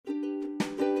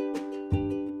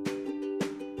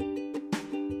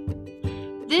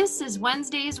This is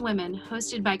Wednesday's Women,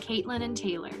 hosted by Caitlin and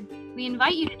Taylor. We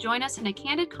invite you to join us in a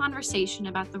candid conversation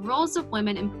about the roles of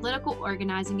women in political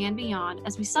organizing and beyond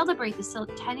as we celebrate the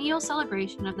centennial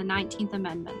celebration of the 19th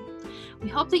Amendment. We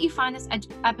hope that you find this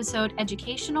episode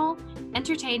educational,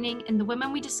 entertaining, and the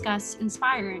women we discuss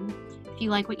inspiring. If you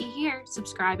like what you hear,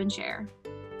 subscribe and share.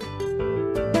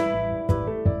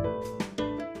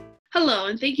 Hello,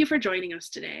 and thank you for joining us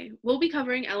today. We'll be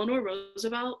covering Eleanor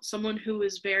Roosevelt, someone who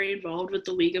was very involved with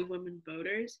the League of Women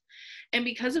Voters. And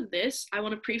because of this, I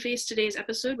want to preface today's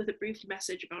episode with a brief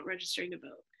message about registering to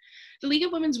vote. The League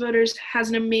of Women's Voters has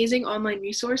an amazing online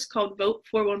resource called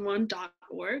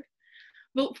vote411.org.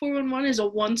 Vote 411 is a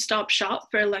one-stop shop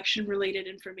for election-related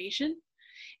information.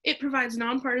 It provides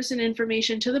nonpartisan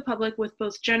information to the public with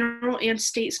both general and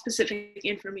state-specific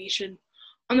information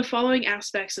on the following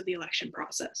aspects of the election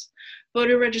process: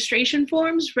 voter registration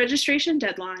forms, registration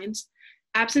deadlines,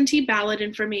 absentee ballot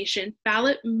information,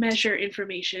 ballot measure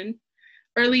information,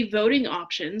 early voting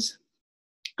options,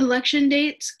 election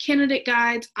dates, candidate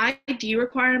guides, ID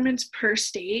requirements per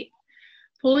state,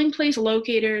 polling place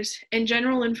locators, and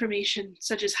general information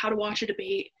such as how to watch a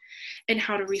debate and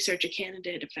how to research a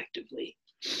candidate effectively.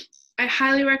 I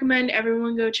highly recommend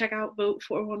everyone go check out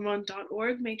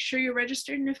vote411.org. Make sure you're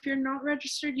registered, and if you're not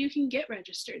registered, you can get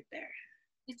registered there.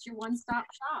 It's your one-stop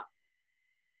shop.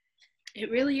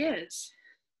 It really is.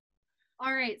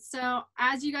 All right, so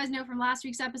as you guys know from last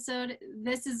week's episode,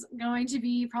 this is going to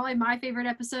be probably my favorite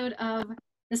episode of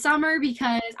the summer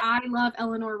because I love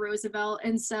Eleanor Roosevelt.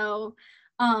 And so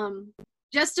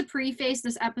just to preface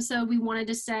this episode, we wanted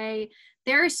to say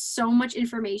there is so much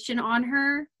information on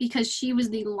her because she was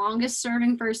the longest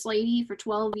serving First Lady for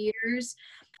 12 years.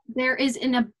 There is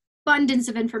an abundance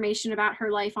of information about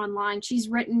her life online. She's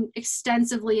written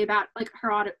extensively about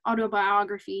her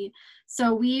autobiography.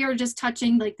 So we are just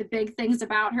touching the big things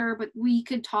about her, but we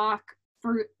could talk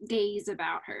for days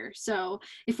about her. So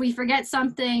if we forget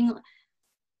something,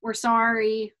 we're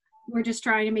sorry. We're just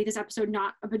trying to make this episode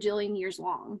not a bajillion years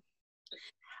long.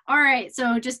 All right,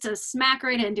 so just to smack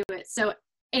right into it. So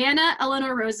Anna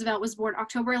Eleanor Roosevelt was born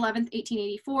October 11th,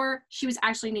 1884. She was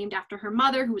actually named after her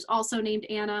mother, who was also named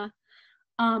Anna.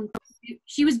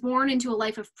 She was born into a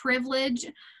life of privilege.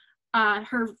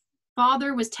 Her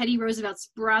father was Teddy Roosevelt's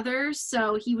brother,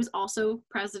 so he was also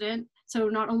president. So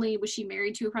not only was she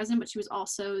married to a president, but she was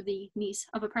also the niece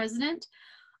of a president.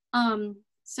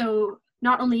 So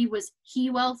not only was he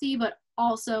wealthy, but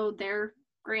also their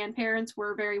grandparents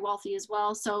were very wealthy as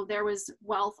well. So there was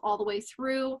wealth all the way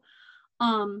through.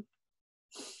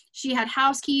 She had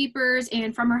housekeepers,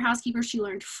 and from her housekeepers, she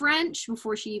learned French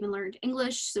before she even learned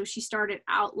English. So she started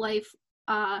out life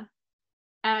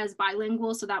as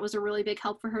bilingual. So that was a really big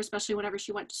help for her, especially whenever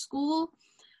she went to school.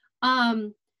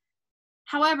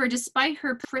 However, despite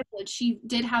her privilege, she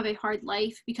did have a hard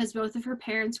life because both of her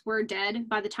parents were dead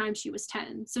by the time she was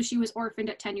 10. So she was orphaned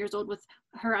at 10 years old with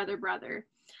her other brother.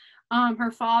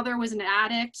 Her father was an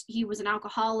addict, he was an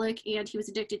alcoholic, and he was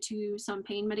addicted to some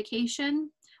pain medication,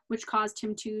 which caused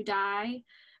him to die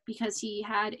because he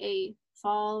had a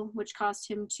fall, which caused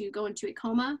him to go into a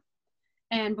coma.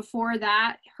 And before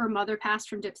that, her mother passed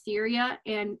from diphtheria,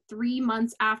 and 3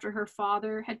 months after her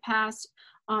father had passed,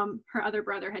 her other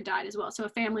brother had died as well. So a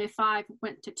family of 5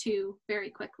 went to 2 very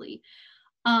quickly,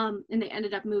 and they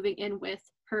ended up moving in with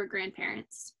her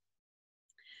grandparents.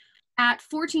 At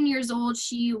 14 years old,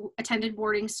 she attended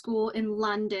boarding school in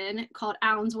London called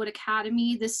Allenswood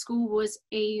Academy. This school was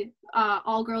a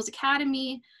all-girls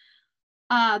academy.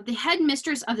 The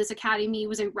headmistress of this academy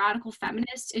was a radical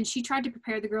feminist, and she tried to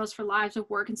prepare the girls for lives of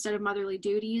work instead of motherly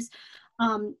duties.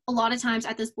 A lot of times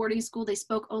at this boarding school, they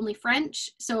spoke only French,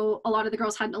 so a lot of the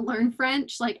girls had to learn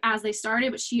French as they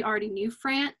started, but she already knew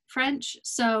French.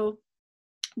 So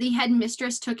the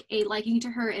headmistress took a liking to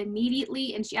her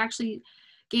immediately, and she actually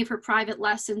gave her private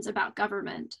lessons about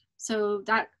government. So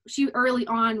that she early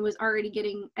on was already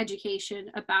getting education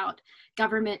about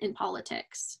government and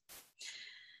politics.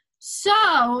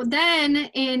 So then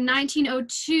in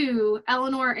 1902,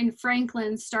 Eleanor and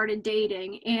Franklin started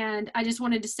dating, and I just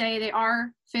wanted to say they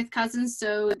are 5th cousins,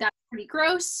 so that's pretty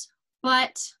gross,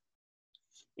 but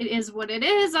it is what it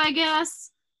is, I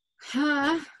guess.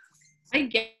 I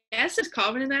guess it's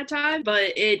common in that time,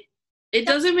 but it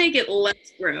doesn't make it less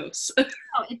gross. No,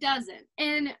 it doesn't.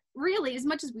 And really, as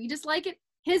much as we dislike it,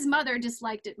 his mother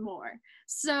disliked it more.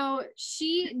 So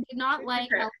she did not like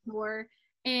Eleanor,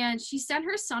 and she sent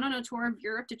her son on a tour of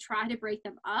Europe to try to break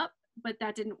them up, but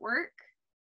that didn't work.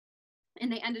 And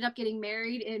they ended up getting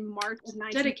married in March of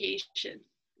 19... Dedication.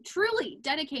 Truly,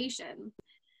 dedication.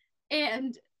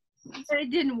 And it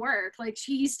didn't work.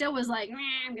 She still was like,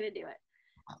 I'm going to do it.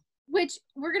 which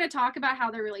we're going to talk about how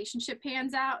their relationship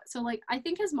pans out. So, like, I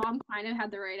think his mom kind of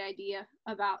had the right idea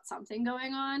about something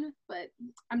going on, but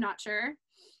I'm not sure.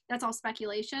 That's all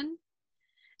speculation.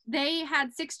 They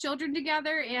had 6 children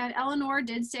together, and Eleanor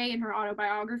did say in her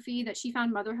autobiography that she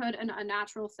found motherhood an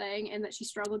unnatural thing and that she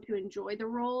struggled to enjoy the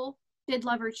role. Did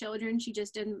love her children, she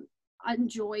just didn't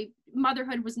enjoy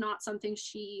motherhood, was not something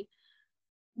she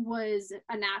was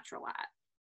a natural at.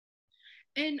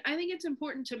 And I think it's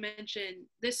important to mention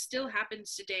this still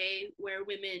happens today, where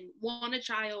women want a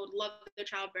child, love their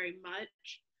child very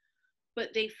much,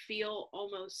 but they feel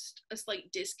almost a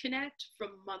slight disconnect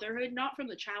from motherhood, not from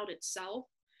the child itself,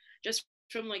 just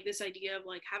from like this idea of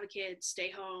like, have a kid,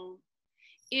 stay home.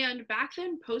 And back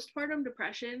then, postpartum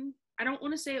depression, I don't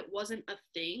want to say it wasn't a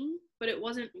thing, but it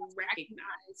wasn't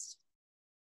recognized.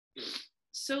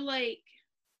 So like,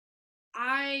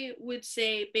 I would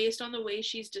say, based on the way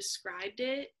she's described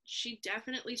it, she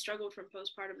definitely struggled from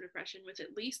postpartum depression with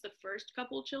at least the first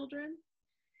couple children.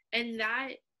 And that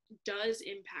does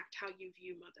impact how you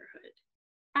view motherhood.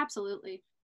 Absolutely.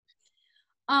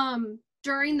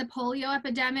 During the polio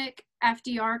epidemic,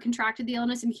 FDR contracted the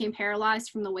illness and became paralyzed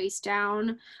from the waist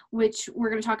down, which we're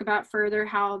going to talk about further,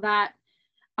 how that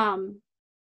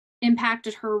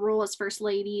impacted her role as First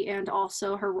Lady and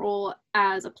also her role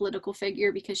as a political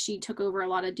figure, because she took over a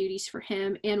lot of duties for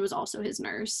him and was also his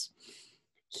nurse.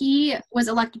 He was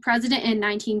elected president in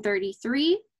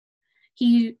 1933.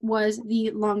 He was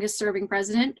the longest serving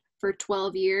president for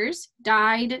 12 years,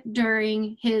 died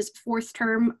during his 4th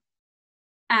term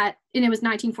and it was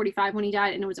 1945 when he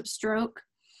died, and it was of stroke.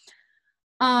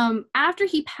 After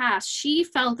he passed, she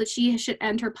felt that she should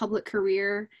end her public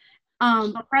career.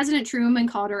 But President Truman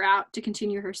called her out to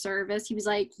continue her service. He was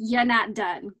like, "You're not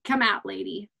done. Come out,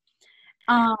 lady."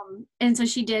 And so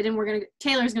she did, and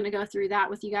Taylor's gonna go through that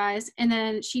with you guys. And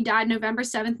then she died November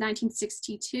 7th,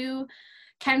 1962.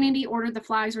 Kennedy ordered the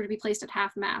flags were to be placed at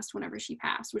half-mast whenever she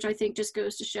passed, which I think just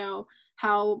goes to show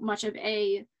how much of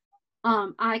a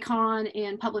icon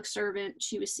and public servant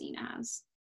she was seen as.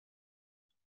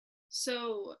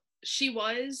 So she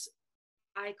was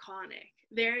iconic.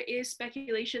 There is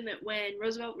speculation that when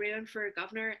Roosevelt ran for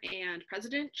governor and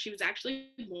president, she was actually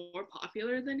more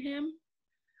popular than him,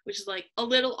 which is like a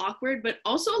little awkward, but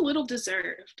also a little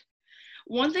deserved.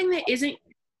 One thing that isn't.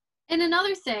 And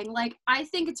another thing, like, I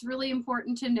think it's really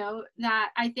important to note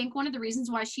that I think one of the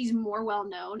reasons why she's more well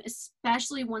known,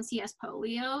 especially once he has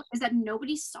polio, is that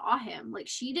nobody saw him. Like,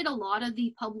 she did a lot of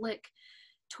the public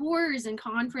tours and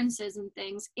conferences and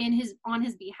things on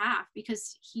his behalf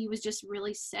because he was just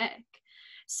really sick.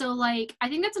 So, like, I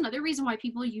think that's another reason why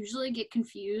people usually get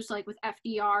confused, like, with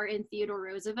FDR and Theodore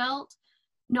Roosevelt,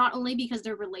 not only because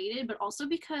they're related, but also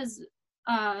because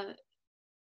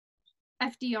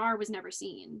FDR was never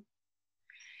seen.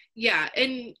 Yeah,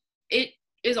 and it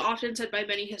is often said by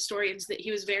many historians that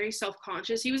he was very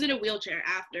self-conscious. He was in a wheelchair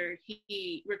after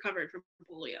he recovered from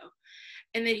polio,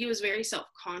 and that he was very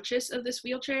self-conscious of this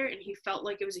wheelchair, and he felt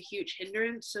like it was a huge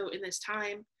hindrance. So in this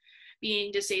time,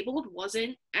 being disabled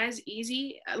wasn't as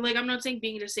easy. Like, I'm not saying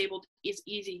being disabled is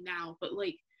easy now, but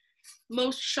like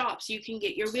most shops you can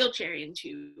get your wheelchair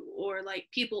into, or like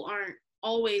people aren't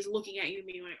always looking at you and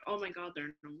being like, oh my God, they're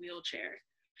in a wheelchair.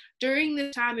 During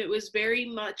this time, it was very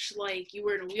much like you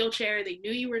were in a wheelchair. They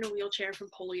knew you were in a wheelchair from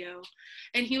polio,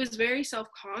 and he was very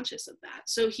self-conscious of that.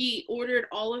 So he ordered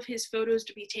all of his photos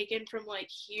to be taken from like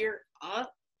here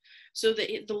up, so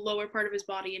that the lower part of his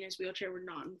body and his wheelchair were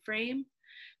not in frame.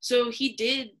 So he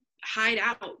did hide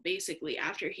out basically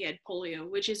after he had polio,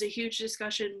 which is a huge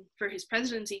discussion for his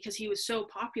presidency because he was so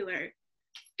popular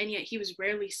and yet he was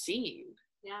rarely seen.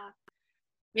 Yeah.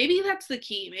 Maybe that's the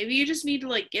key. Maybe you just need to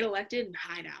like get elected and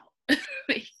hide out.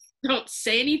 Like, don't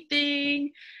say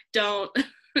anything. Don't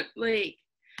like.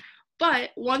 But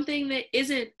one thing that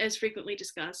isn't as frequently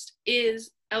discussed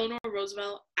is Eleanor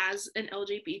Roosevelt as an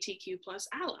LGBTQ plus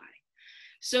ally.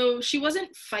 So she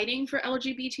wasn't fighting for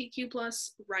LGBTQ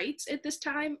plus rights at this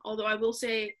time, although I will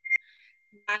say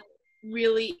that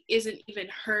really isn't even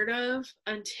heard of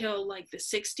until like the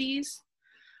 60s.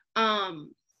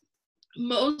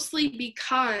 Mostly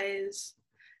because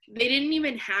they didn't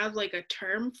even have like a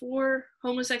term for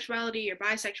homosexuality or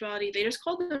bisexuality. They just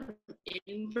called them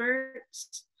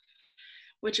inverts,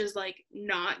 which is like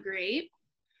not great.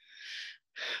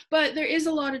 But there is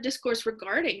a lot of discourse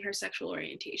regarding her sexual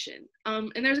orientation.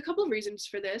 And there's a couple of reasons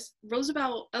for this.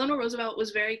 Eleanor Roosevelt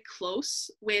was very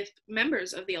close with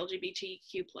members of the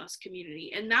LGBTQ plus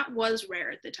community, and that was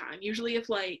rare at the time. Usually if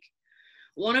like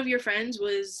one of your friends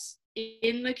was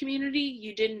in the community,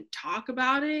 you didn't talk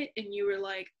about it, and you were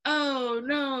like, oh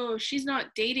no, she's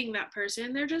not dating that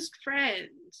person, they're just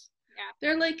friends.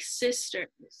 They're like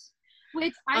sisters.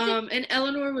 Which I think, and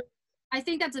Eleanor was, I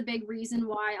think that's a big reason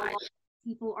why a lot of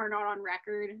people are not on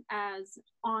record as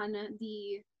on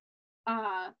the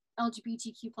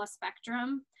LGBTQ plus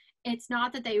spectrum. It's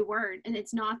not that they weren't, and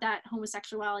it's not that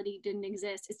homosexuality didn't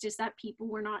exist. It's just that people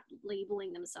were not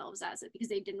labeling themselves as it because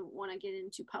they didn't want to get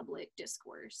into public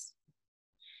discourse.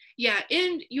 yeah,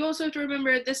 and you also have to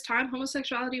remember at this time,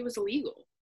 homosexuality was illegal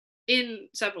in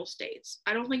several states.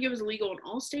 I don't think it was illegal in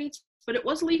all states, but it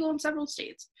was legal in several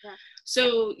states. Yeah.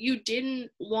 So you didn't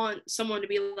want someone to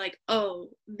be like, oh,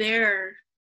 they're,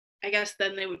 I guess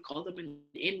then they would call them an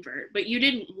invert, but you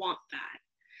didn't want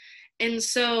that. And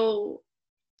so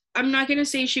I'm not going to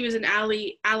say she was an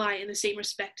ally in the same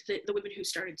respect that the women who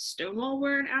started Stonewall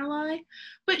were an ally,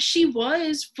 but she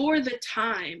was, for the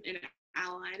time, an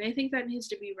ally, and I think that needs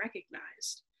to be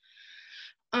recognized.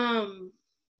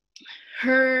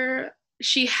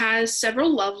 She has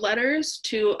several love letters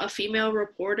to a female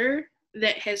reporter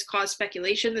that has caused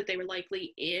speculation that they were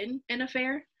likely in an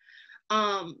affair.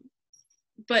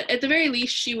 But at the very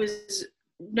least, she was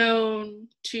known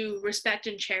to respect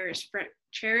and cherish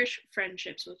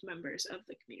friendships with members of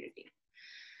the community.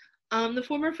 The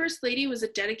former First Lady was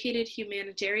a dedicated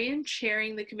humanitarian,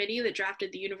 chairing the committee that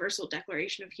drafted the Universal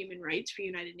Declaration of Human Rights for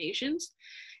United Nations,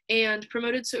 and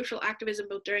promoted social activism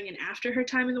both during and after her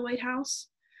time in the White House.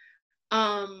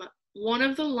 One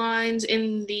of the lines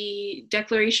in the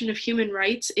Declaration of Human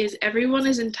Rights is, everyone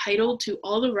is entitled to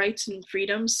all the rights and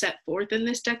freedoms set forth in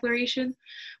this declaration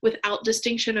without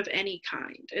distinction of any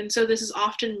kind. And so this is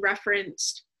often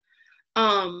referenced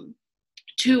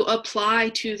to apply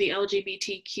to the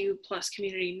LGBTQ plus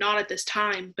community, not at this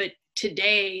time, but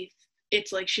today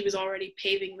it's like she was already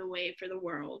paving the way for the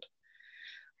world.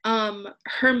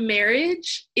 Her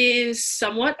marriage is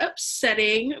somewhat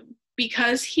upsetting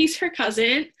because he's her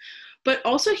cousin, but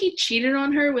also he cheated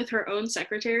on her with her own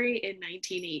secretary in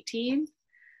 1918.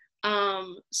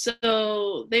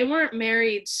 So they weren't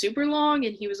married super long,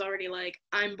 and he was already like,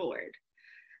 I'm bored.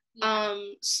 Yeah.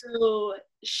 So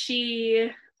she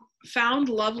found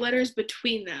love letters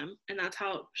between them, and that's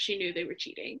how she knew they were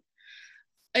cheating.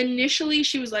 Initially,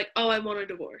 she was like, oh, I want a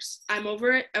divorce. I'm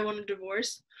over it. I want a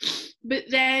divorce. But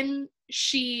then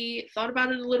she thought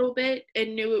about it a little bit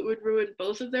and knew it would ruin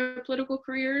both of their political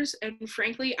careers. And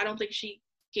frankly, I don't think she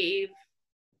gave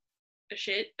a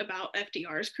shit about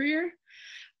FDR's career.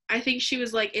 I think she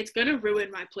was like, it's going to ruin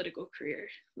my political career.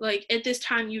 Like, at this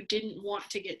time, you didn't want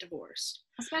to get divorced.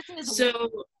 Especially as a woman.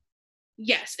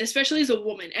 Yes, especially as a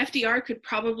woman. FDR could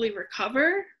probably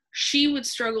recover. She would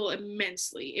struggle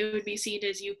immensely. It would be seen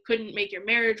as, you couldn't make your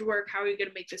marriage work. How are you going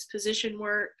to make this position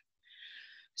work?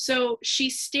 So she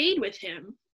stayed with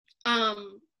him,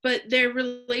 but their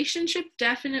relationship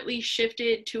definitely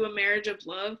shifted to a marriage of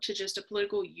love to just a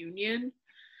political union.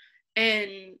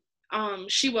 And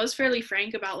she was fairly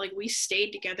frank about, like, we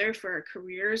stayed together for our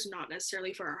careers, not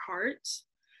necessarily for our hearts.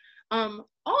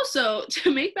 Also,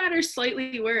 to make matters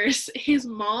slightly worse, his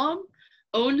mom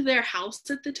owned their house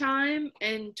at the time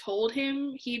and told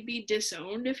him he'd be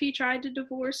disowned if he tried to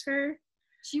divorce her.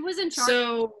 She was in charge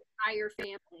of the entire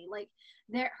family. Like,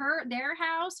 their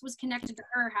house was connected to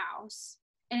her house,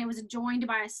 and it was joined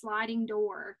by a sliding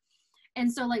door.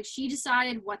 And so, like, she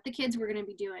decided what the kids were going to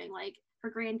be doing, like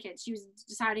her grandkids. She was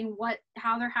deciding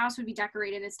how their house would be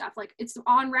decorated and stuff. Like, it's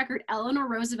on record, Eleanor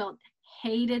Roosevelt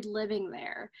hated living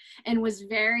there and was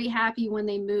very happy when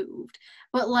they moved.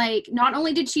 But, like, not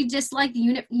only did she dislike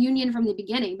the union from the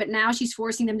beginning, but now she's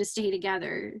forcing them to stay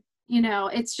together. You know,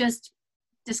 it's just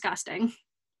disgusting.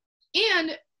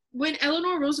 And when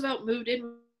Eleanor Roosevelt moved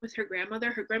in with her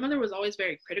grandmother was always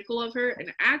very critical of her.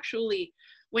 And actually,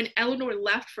 when Eleanor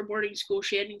left for boarding school,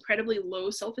 she had incredibly low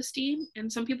self-esteem.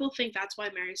 And some people think that's why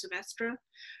Mary Sylvestre,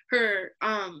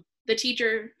 the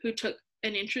teacher who took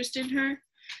an interest in her,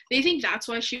 they think that's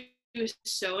why she was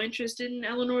so interested in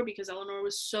Eleanor, because Eleanor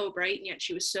was so bright and yet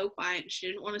she was so quiet and she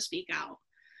didn't want to speak out.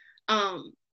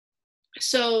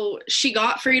 So she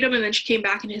got freedom, and then she came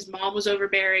back, and his mom was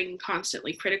overbearing,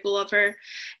 constantly critical of her.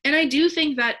 And I do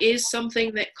think that is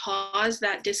something that caused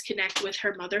that disconnect with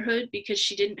her motherhood, because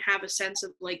she didn't have a sense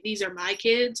of, like, these are my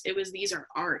kids. It was, these are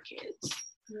our kids.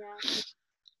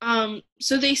 Yeah.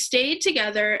 So they stayed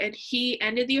together, and he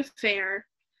ended the affair.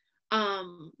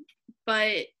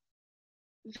 But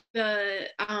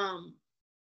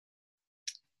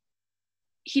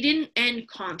he didn't end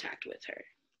contact with her.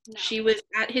 No. She was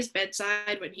at his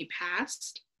bedside when he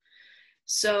passed.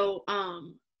 So,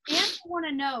 and I want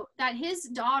to note that his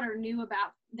daughter knew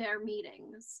about their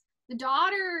meetings. The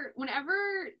daughter,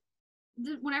 whenever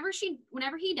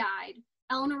he died,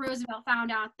 Eleanor Roosevelt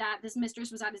found out that this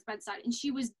mistress was at his bedside, and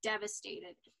she was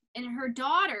devastated. And her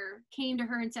daughter came to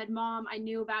her and said, Mom, I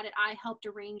knew about it. I helped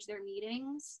arrange their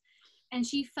meetings. And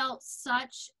she felt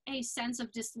such a sense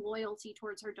of disloyalty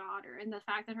towards her daughter, and the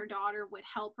fact that her daughter would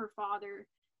help her father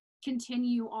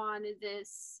continue on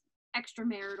this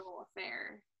extramarital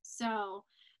affair. So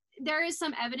there is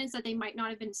some evidence that they might not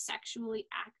have been sexually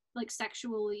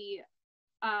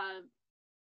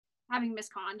having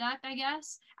misconduct, I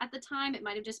guess. At the time, it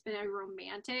might have just been a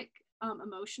romantic,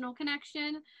 emotional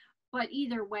connection. But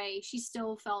either way, she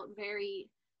still felt very,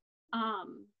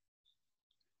 I'm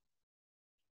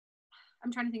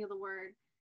trying to think of the word.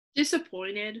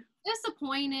 Disappointed,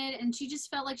 and she just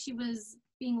felt like she was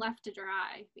being left to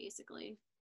dry, basically.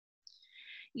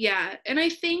 Yeah, and I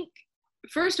think,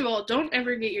 first of all, don't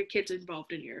ever get your kids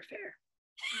involved in your affair.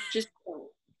 Just don't.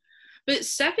 But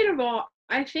second of all,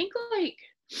 I think, like,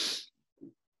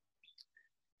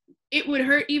 it would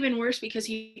hurt even worse because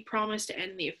he promised to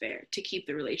end the affair to keep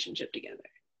the relationship together.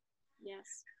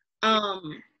 Yes.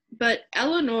 But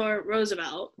Eleanor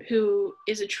Roosevelt, who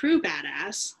is a true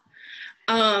badass,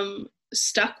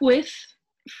 stuck with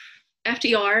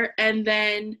FDR, and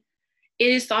then it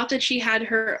is thought that she had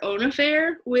her own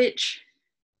affair, which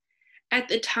at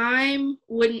the time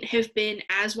wouldn't have been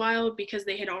as wild because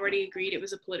they had already agreed it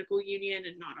was a political union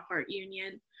and not a heart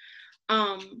union.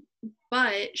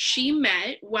 But she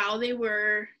met, while they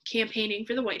were campaigning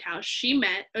for the White House, she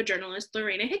met a journalist,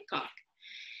 Lorena Hickok.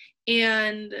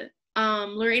 And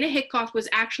Lorena Hickok was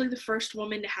actually the first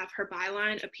woman to have her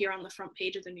byline appear on the front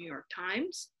page of the New York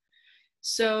Times.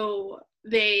 So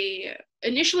they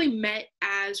initially met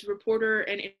as reporter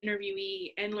and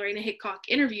interviewee, and Lorena Hickok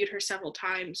interviewed her several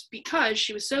times because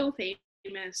she was so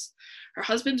famous. Her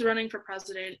husband's running for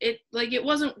president. It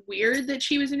wasn't weird that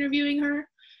she was interviewing her.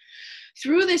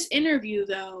 Through this interview,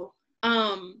 though,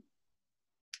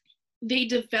 they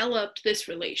developed this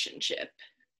relationship.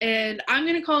 And I'm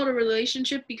going to call it a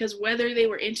relationship because whether they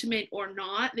were intimate or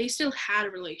not, they still had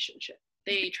a relationship.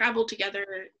 They traveled together,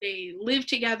 they lived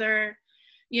together,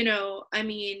 you know, I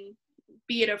mean,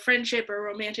 be it a friendship or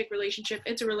a romantic relationship,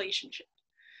 it's a relationship.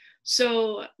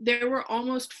 So there were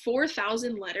almost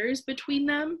 4,000 letters between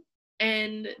them,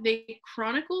 and they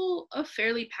chronicle a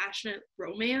fairly passionate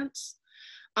romance.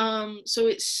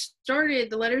 So the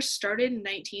letters started in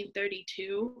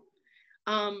 1932.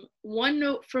 One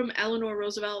note from Eleanor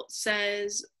Roosevelt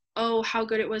says, "Oh, how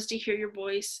good it was to hear your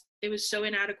voice. It was so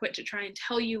inadequate to try and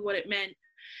tell you what it meant.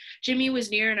 Jimmy was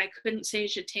near and I couldn't say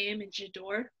je t'aime and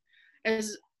j'adore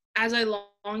as I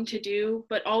long to do,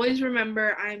 but always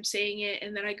remember I'm saying it,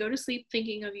 and then I go to sleep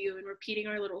thinking of you and repeating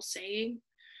our little saying."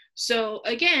 So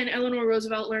again, Eleanor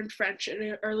Roosevelt learned French at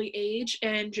an early age,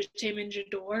 and je t'aime and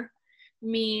j'adore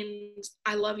means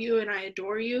I love you and I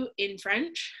adore you in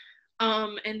French.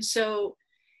 And so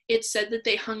it's said that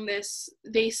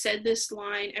they said this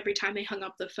line every time they hung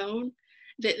up the phone,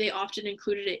 that they often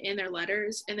included it in their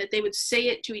letters, and that they would say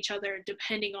it to each other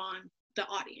depending on the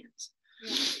audience.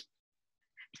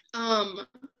 Yeah.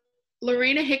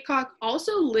 Lorena Hickok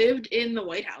also lived in the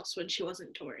White House when she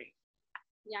wasn't touring.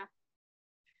 Yeah.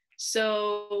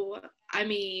 So, I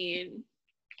mean,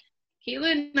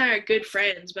 Keela and I are good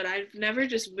friends, but I've never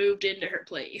just moved into her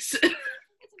place. It's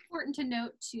important to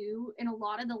note, too, in a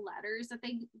lot of the letters that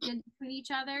they did between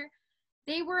each other,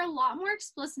 they were a lot more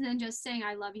explicit than just saying,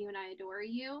 I love you and I adore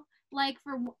you. Like,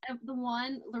 for the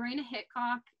one, Lorena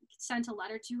Hickok sent a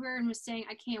letter to her and was saying,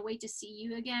 I can't wait to see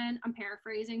you again. I'm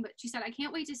paraphrasing, but she said, I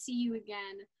can't wait to see you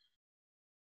again.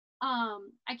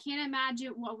 I can't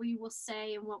imagine what we will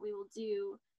say and what we will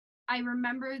do. I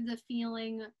remember the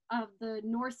feeling of the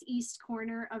northeast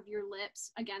corner of your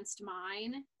lips against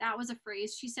mine. That was a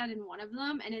phrase she said in one of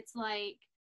them, and it's like,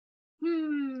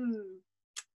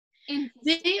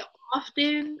 They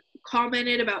often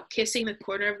commented about kissing the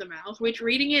corner of the mouth, which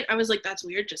reading it, I was like, that's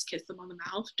weird, just kiss them on the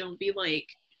mouth. Don't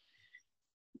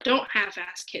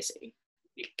half-ass kissing.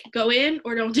 Go in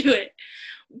or don't do it.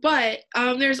 But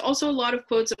there's also a lot of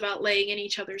quotes about laying in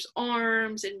each other's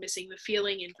arms and missing the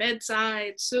feeling in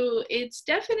bedside. So it's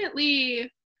definitely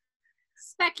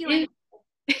speculative.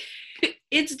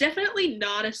 It's definitely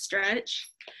not a stretch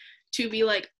to be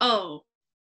like, oh,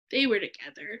 they were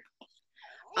together.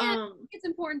 It's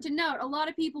important to note, a lot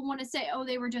of people want to say, oh,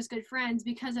 they were just good friends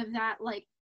because of that, like,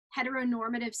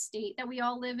 heteronormative state that we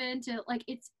all live in. To, like,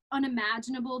 it's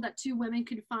unimaginable that two women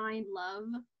could find love,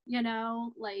 you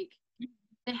know, like,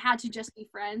 they had to just be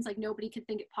friends. Like, nobody could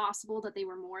think it possible that they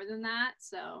were more than that.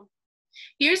 So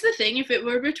here's the thing, if it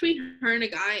were between her and a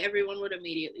guy, everyone would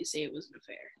immediately say it was an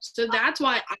affair. So that's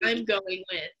why I'm going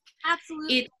with,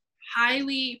 absolutely, it's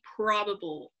highly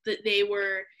probable that they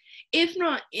were, if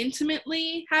not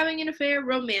intimately having an affair,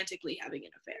 romantically having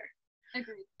an affair.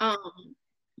 Agreed.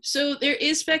 So there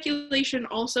is speculation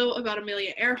also about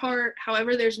Amelia Earhart.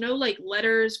 However, there's no like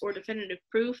letters or definitive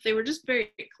proof. They were just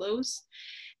very close.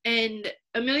 And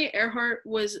Amelia Earhart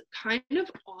was kind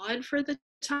of odd for the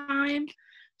time.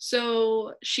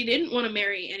 So she didn't want to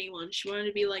marry anyone. She wanted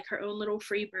to be like her own little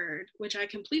free bird, which I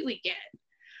completely get.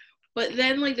 But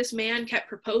then like this man kept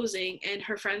proposing and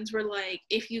her friends were like,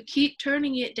 if you keep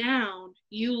turning it down,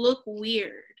 you look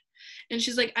weird. And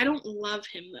she's like, I don't love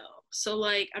him though. So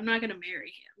like, I'm not going to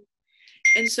marry him.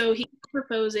 And so he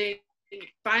proposing.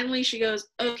 Finally, she goes,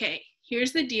 okay,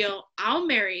 here's the deal. I'll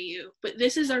marry you, but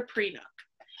this is our prenup.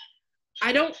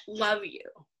 I don't love you.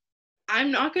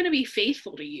 I'm not going to be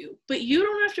faithful to you, but you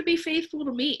don't have to be faithful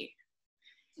to me.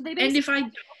 And if I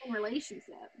have a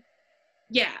relationship.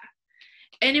 Yeah.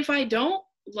 And if I don't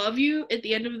love you at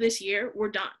the end of this year, we're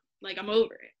done. Like, I'm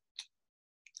over it.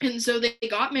 And so they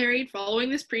got married following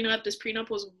this prenup. This prenup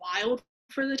was wild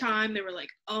for the time. They were like,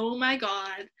 oh my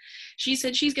God. She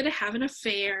said she's going to have an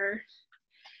affair.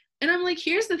 And I'm like,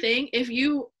 here's the thing. If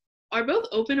you are both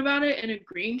open about it and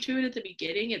agreeing to it at the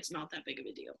beginning, it's not that big of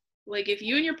a deal. Like, if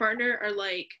you and your partner are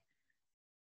like,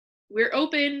 we're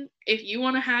open. If you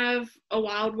want to have a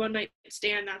wild one night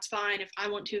stand, that's fine. If I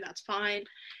want to, that's fine.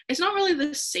 It's not really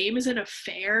the same as an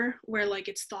affair where like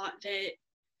it's thought that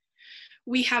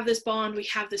we have this bond, we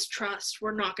have this trust,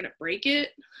 we're not going to break it.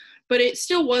 But it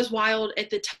still was wild at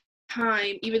the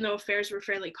time, even though affairs were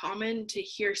fairly common, to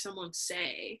hear someone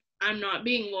say, I'm not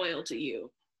being loyal to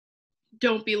you.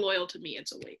 Don't be loyal to me.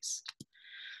 It's a waste.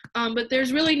 But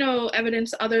there's really no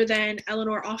evidence other than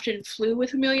Eleanor often flew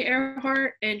with Amelia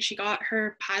Earhart and she got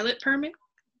her pilot permit.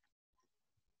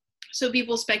 So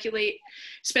people speculate,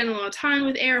 spent a lot of time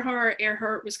with Earhart.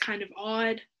 Earhart was kind of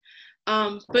odd,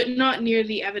 but not near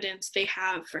the evidence they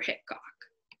have for Hickok.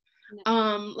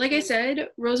 Like I said,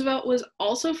 Roosevelt was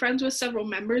also friends with several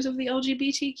members of the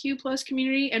LGBTQ plus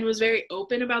community and was very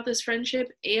open about this friendship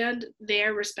and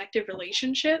their respective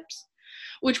relationships,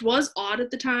 which was odd at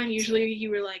the time. Usually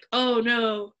you were like, oh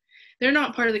no, they're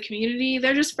not part of the community,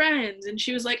 they're just friends. And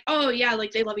she was like, oh yeah,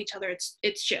 like they love each other,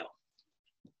 it's chill.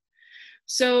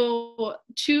 So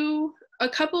a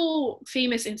couple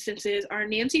famous instances are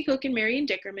Nancy Cook and Marion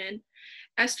Dickerman,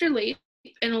 Esther Lape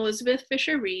and Elizabeth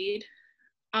Fisher Reed,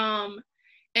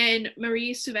 and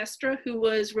Marie Souvestre, who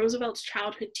was Roosevelt's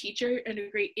childhood teacher and a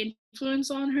great influence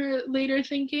on her later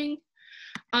thinking.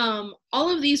 All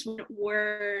of these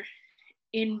were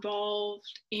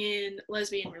involved in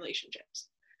lesbian relationships.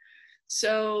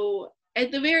 So at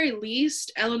the very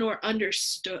least, Eleanor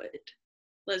understood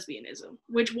lesbianism,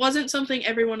 which wasn't something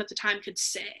everyone at the time could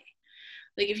say.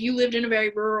 Like if you lived in a very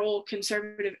rural,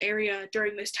 conservative area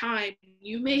during this time,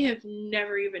 you may have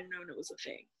never even known it was a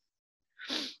thing.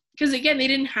 Because again, they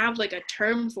didn't have like a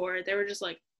term for it. They were just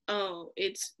like, oh,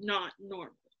 it's not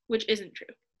normal, which isn't true,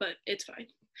 but it's fine.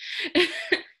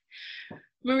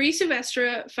 Marie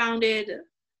Souvestre founded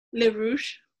Le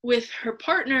Rouge with her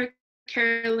partner,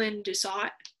 Caroline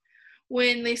Dussault.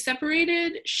 When they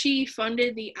separated, she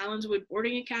funded the Allenswood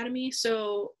Boarding Academy.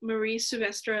 So Marie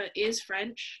Souvestre is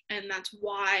French, and that's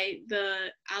why the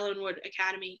Allenswood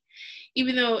Academy,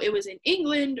 even though it was in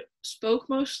England, spoke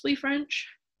mostly French.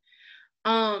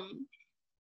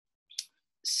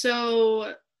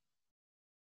 So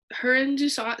her and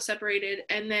Dussault separated,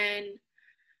 and then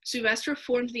Souvestre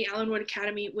formed the Allenswood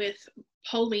Academy with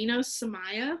Paulina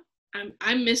Samaya.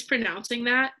 I'm mispronouncing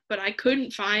that, but I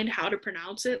couldn't find how to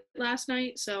pronounce it last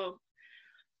night, so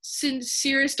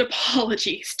sincerest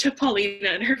apologies to Paulina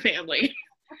and her family.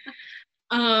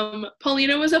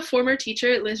 Paulina was a former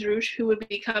teacher at Les Rouges who would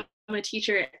become a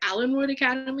teacher at Allenswood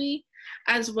Academy,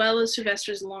 as well as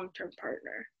Souvestre's long-term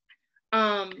partner.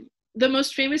 The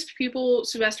most famous pupil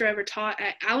Souvestre ever taught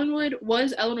at Allenswood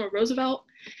was Eleanor Roosevelt,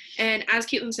 and as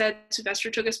Caitlin said,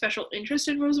 Souvestre took a special interest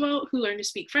in Roosevelt, who learned to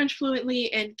speak French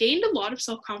fluently and gained a lot of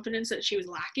self-confidence that she was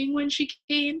lacking when she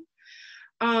came.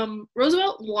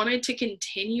 Roosevelt wanted to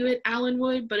continue at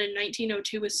Allenswood, but in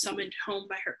 1902 was summoned home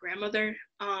by her grandmother,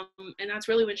 and that's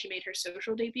really when she made her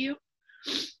social debut.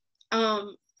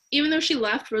 Even though she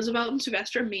left, Roosevelt and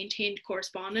Souvestre maintained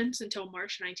correspondence until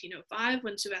March 1905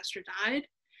 when Souvestre died.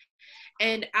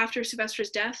 And after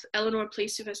Souvestre's death, Eleanor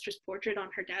placed Souvestre's portrait on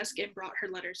her desk and brought her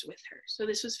letters with her. So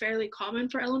this was fairly common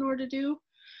for Eleanor to do.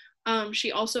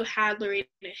 She also had Lorena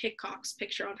Hickok's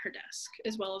picture on her desk,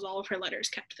 as well as all of her letters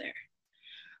kept there.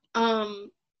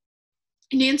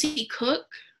 Nancy Cook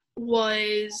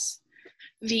was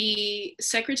the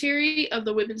secretary of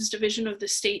the Women's Division of the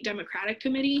State Democratic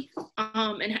Committee,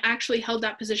 and actually held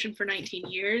that position for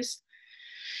 19 years.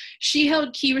 She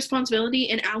held key responsibility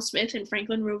in Al Smith and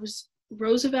Franklin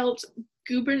Roosevelt's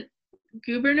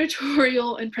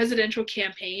gubernatorial and presidential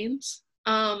campaigns.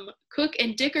 Cook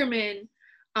and Dickerman,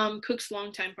 Cook's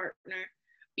longtime partner,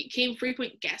 became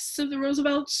frequent guests of the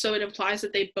Roosevelts, so it implies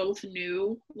that they both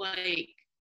knew, like,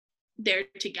 they're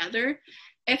together.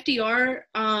 FDR,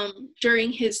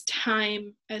 during his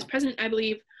time as president, I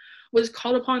believe, was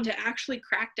called upon to actually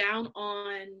crack down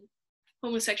on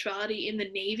homosexuality in the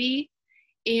Navy,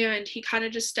 and he kind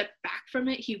of just stepped back from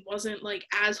it. He wasn't, like,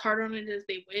 as hard on it as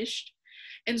they wished.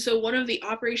 And so one of the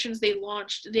operations they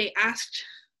launched, they asked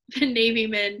the Navy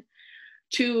men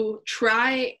to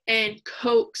try and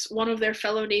coax one of their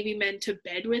fellow Navy men to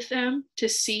bed with them to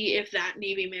see if that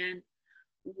Navy man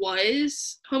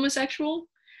was homosexual.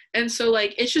 And so,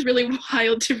 like, it's just really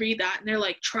wild to read that. And they're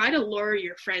like, try to lure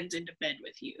your friends into bed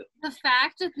with you. The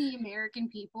fact that the American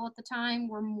people at the time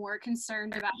were more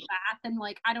concerned about that than,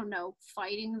 like, I don't know,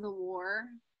 fighting the war.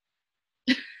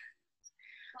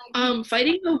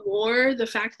 Fighting the war, the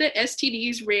fact that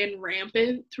STDs ran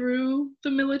rampant through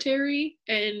the military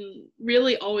and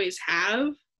really always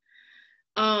have,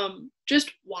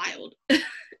 just wild.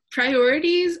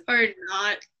 Priorities are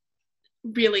not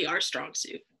really our strong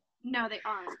suit. No, they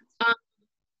aren't.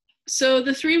 So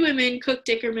the three women, Cook,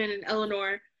 Dickerman, and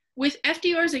Eleanor, with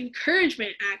FDR's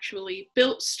encouragement, actually,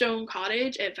 built Stone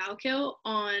Cottage at Valkill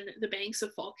on the banks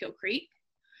of Fallkill Creek.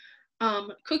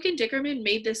 Cook and Dickerman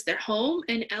made this their home,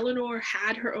 and Eleanor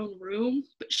had her own room,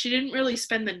 but she didn't really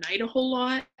spend the night a whole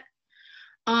lot.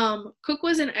 Cook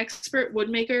was an expert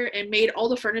woodmaker and made all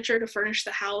the furniture to furnish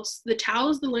the house. The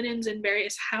towels, the linens, and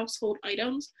various household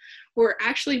items were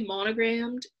actually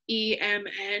monogrammed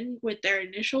EMN with their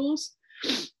initials.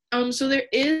 So there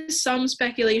is some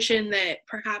speculation that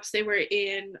perhaps they were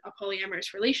in a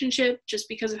polyamorous relationship just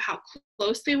because of how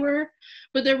close they were,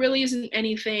 but there really isn't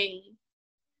anything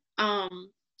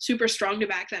super strong to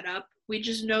back that up. We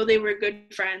just know they were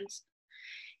good friends,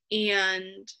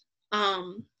 and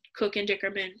Cook and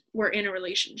Dickerman were in a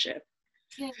relationship.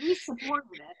 Yeah, we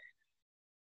supported it.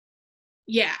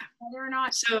 Yeah. Whether or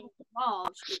not she was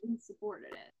involved, we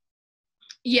supported it.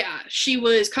 Yeah, she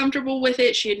was comfortable with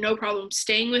it. She had no problem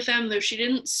staying with them, though she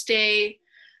didn't stay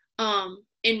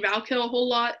in Valkill a whole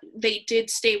lot. They did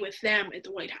stay with them at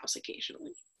the White House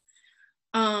occasionally.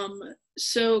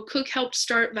 So Cook helped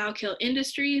start Valkill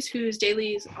Industries, whose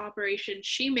daily operations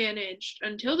she managed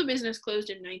until the business closed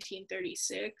in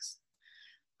 1936.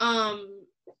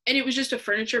 And it was just a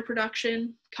furniture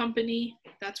production company.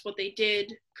 That's what they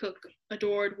did. Cook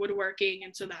adored woodworking,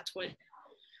 and so that's what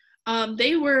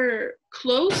they were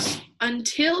close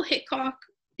until Hickok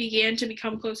began to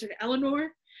become closer to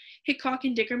Eleanor. Hickok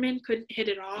and Dickerman couldn't hit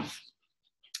it off,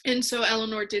 and so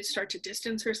Eleanor did start to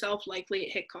distance herself, likely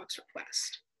at Hickok's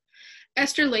request.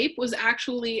 Esther Lape was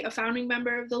actually a founding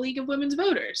member of the League of Women's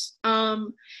Voters.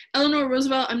 Eleanor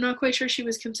Roosevelt, I'm not quite sure she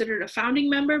was considered a founding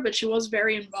member, but she was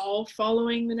very involved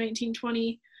following the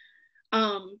 1920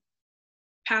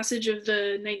 passage of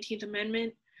the 19th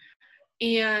Amendment.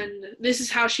 And this is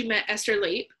how she met Esther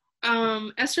Lape.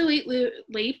 Esther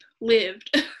Lape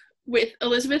lived with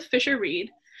Elizabeth Fisher Reed,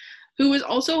 who was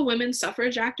also a women's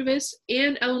suffrage activist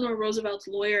and Eleanor Roosevelt's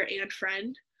lawyer and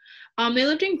friend. They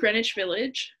lived in Greenwich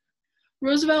Village.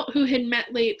 Roosevelt, who had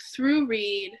met Lape through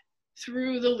Reed,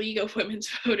 through the League of Women's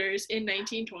Voters in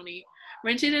 1920,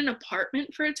 rented an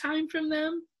apartment for a time from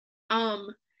them.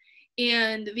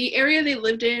 And the area they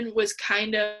lived in was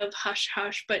kind of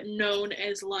hush-hush, but known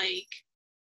as, like,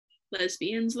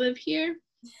 lesbians live here.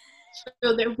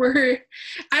 So there were,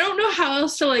 I don't know how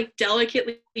else to, like,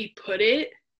 delicately put it,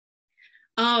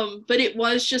 but it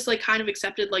was just, like, kind of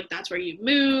accepted, like, that's where you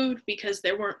moved, because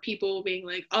there weren't people being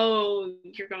like, oh,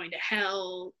 you're going to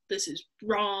hell, this is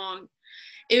wrong.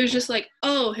 It was just like,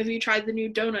 oh, have you tried the new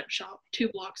donut shop 2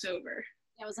 blocks over?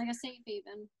 Yeah, it was like a safe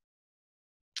haven.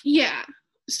 Yeah.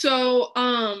 So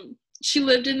she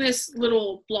lived in this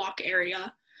little block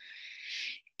area,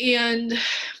 and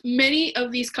many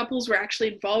of these couples were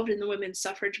actually involved in the women's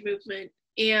suffrage movement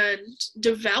and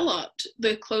developed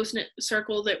the close-knit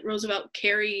circle that Roosevelt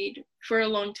carried for a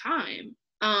long time.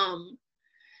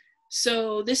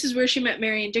 So this is where she met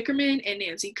Marion Dickerman and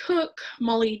Nancy Cook,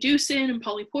 Molly Dewson and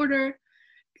Polly Porter,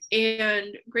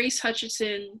 and Grace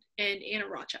Hutchinson and Anna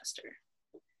Rochester.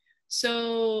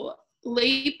 So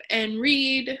Lape and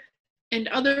Reed and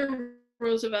other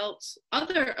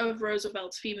of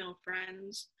Roosevelt's female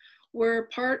friends were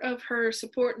part of her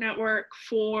support network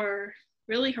for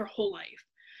really her whole life.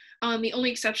 The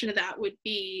only exception to that would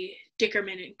be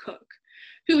Dickerman and Cook,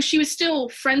 who she was still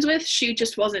friends with, she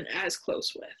just wasn't as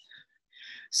close with.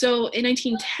 So in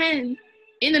the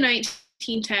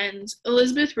 1910s,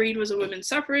 Elizabeth Reed was a women's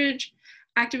suffrage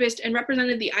activist and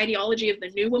represented the ideology of the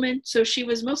New Woman. So she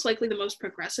was most likely the most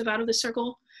progressive out of the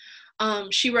circle.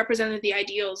 She represented the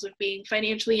ideals of being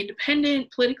financially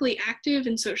independent, politically active,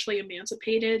 and socially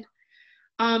emancipated.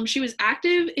 She was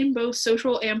active in both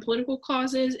social and political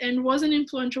causes and was an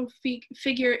influential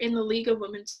figure in the League of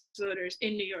Women's Voters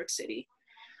in New York City.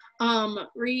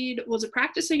 Reed was a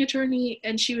practicing attorney,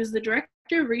 and she was the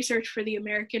director of research for the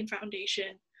American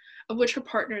Foundation, of which her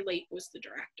partner Lake was the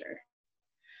director.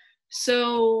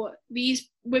 So these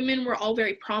women were all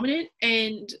very prominent,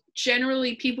 and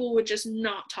generally people would just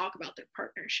not talk about their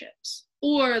partnerships.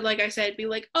 Or, like I said, be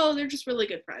like, oh, they're just really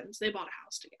good friends. They bought a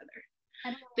house together.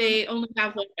 They only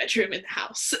have one bedroom in the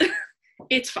house.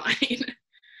 It's fine.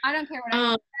 I don't care what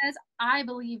anyone says. I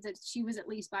believe that she was at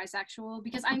least bisexual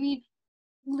because, I mean,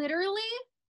 literally,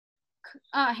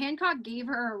 Hancock gave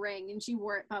her a ring and she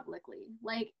wore it publicly.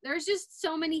 Like, there's just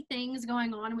so many things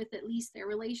going on with at least their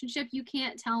relationship. You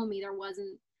can't tell me there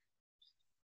wasn't,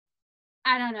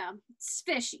 I don't know, it's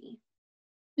fishy.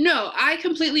 No, I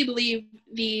completely believe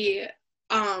the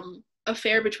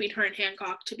affair between her and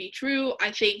Hancock to be true.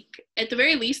 I think at the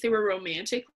very least they were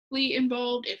romantically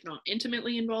involved, if not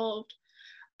intimately involved.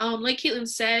 Like Caitlin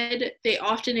said, they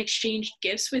often exchanged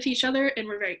gifts with each other and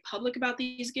were very public about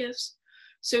these gifts.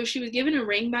 So she was given a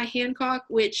ring by Hancock,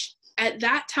 which at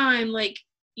that time, like,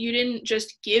 you didn't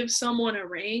just give someone a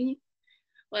ring.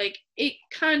 Like, it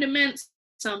kind of meant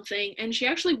something. And she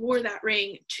actually wore that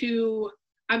ring to,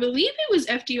 I believe it was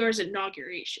FDR's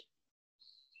inauguration.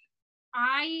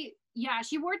 Yeah,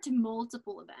 she wore it to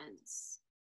multiple events.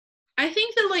 I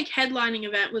think the, like, headlining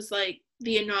event was, like,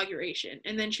 the inauguration.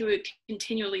 And then she would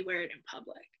continually wear it in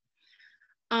public.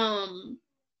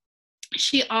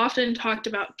 She often talked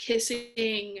about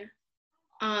kissing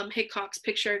Hickok's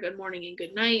picture Good Morning and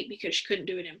Good Night because she couldn't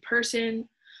do it in person.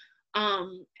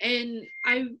 And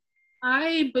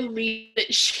I believe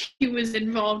that she was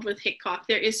involved with Hickok.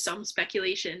 There is some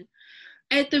speculation.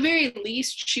 At the very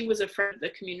least, she was a friend of the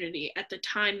community. At the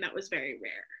time, that was very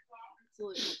rare.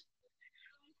 Absolutely.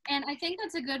 And I think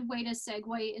that's a good way to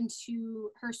segue into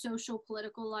her social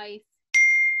political life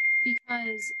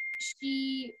because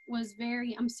she was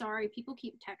very, I'm sorry, people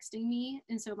keep texting me,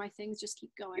 and so my things just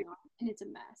keep going on, and it's a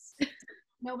mess.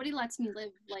 Nobody lets me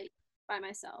live, like, by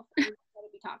myself. Everybody's gotta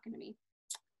be talking to me.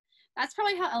 That's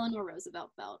probably how Eleanor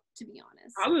Roosevelt felt, to be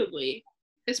honest. Probably.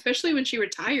 Especially when she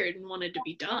retired and wanted to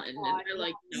be done. And they're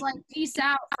like, no. It's like, peace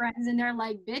out, friends. And they're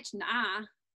like, bitch, nah.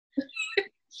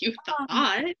 You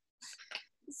thought.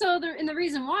 So the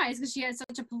reason why is because she had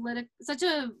such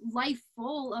a life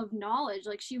full of knowledge.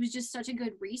 Like, she was just such a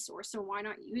good resource, so why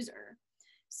not use her?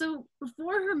 So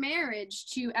before her marriage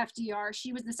to FDR,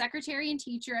 she was the secretary and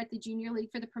teacher at the Junior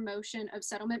League for the Promotion of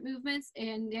Settlement Movements,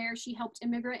 and there she helped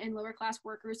immigrant and lower class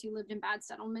workers who lived in bad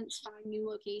settlements find new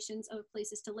locations of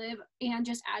places to live and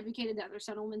just advocated that their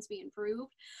settlements be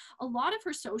improved. A lot of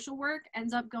her social work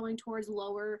ends up going towards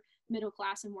lower middle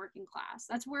class and working class.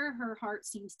 That's where her heart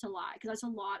seems to lie, because that's a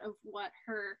lot of what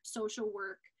her social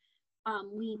work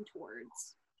leaned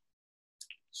towards.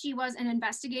 She was an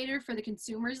investigator for the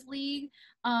Consumers League.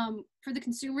 For the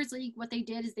Consumers League, what they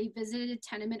did is they visited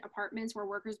tenement apartments where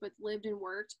workers both lived and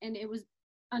worked, and it was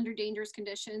under dangerous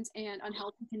conditions and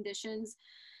unhealthy conditions.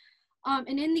 And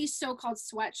in these so-called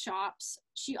sweatshops,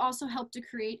 she also helped to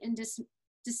create and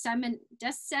disseminate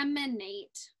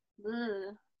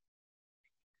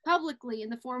publicly in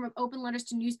the form of open letters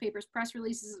to newspapers, press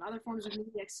releases, and other forms of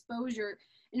media exposure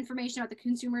information about the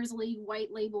Consumers League White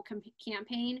Label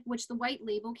campaign, which the White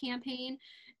Label campaign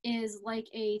is like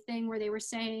a thing where they were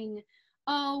saying,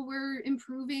 oh, we're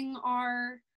improving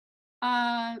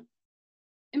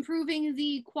improving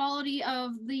the quality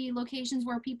of the locations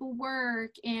where people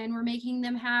work, and we're making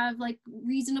them have like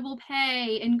reasonable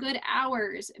pay and good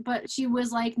hours. But she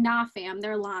was like, nah, fam,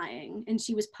 they're lying. And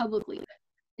she was publicly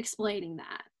explaining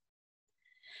that.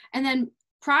 And then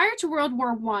prior to World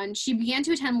War I, she began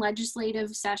to attend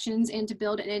legislative sessions and to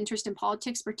build an interest in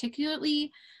politics,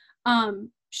 particularly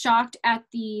shocked at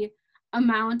the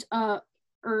amount of,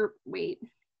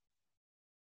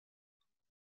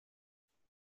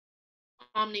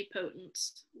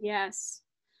 Omnipotence. Yes.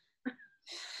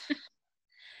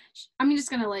 I'm just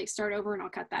going to like start over and I'll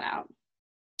cut that out.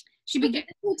 She began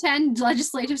to attend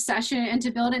legislative session and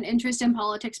to build an interest in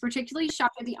politics, particularly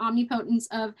shocked at the omnipotence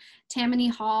of Tammany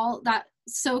Hall, that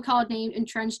so-called named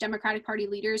entrenched Democratic Party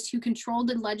leaders who controlled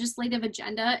the legislative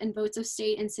agenda and votes of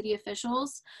state and city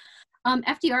officials.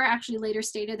 FDR actually later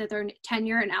stated that their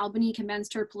tenure in Albany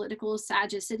commenced her political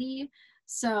sagacity.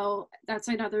 So that's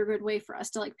another good way for us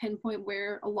to like pinpoint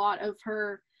where a lot of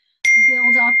her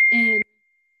build up in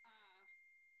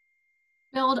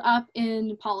build up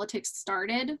in politics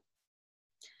started.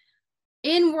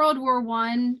 In World War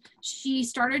I, she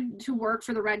started to work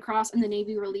for the Red Cross and the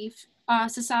Navy Relief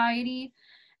Society,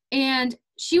 and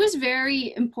she was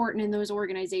very important in those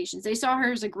organizations. They saw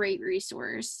her as a great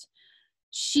resource.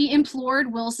 She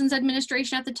implored Wilson's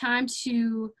administration at the time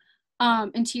to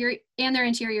their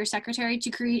Interior Secretary to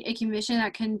create a commission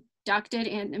that conducted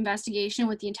an investigation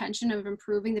with the intention of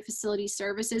improving the facility's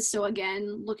services. So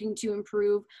again, looking to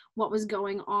improve what was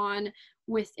going on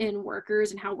within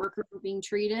workers and how workers were being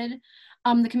treated.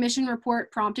 The commission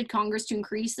report prompted Congress to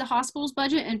increase the hospital's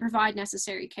budget and provide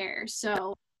necessary care.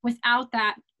 So without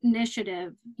that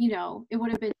initiative, it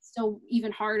would have been still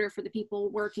even harder for the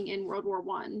people working in World War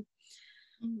I.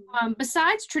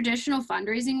 Besides traditional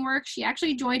fundraising work, she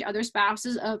actually joined other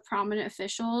spouses of prominent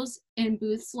officials in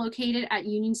booths located at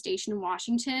Union Station in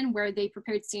Washington, where they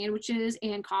prepared sandwiches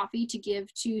and coffee to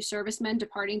give to servicemen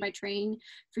departing by train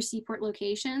for seaport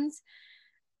locations.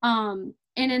 And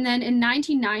then in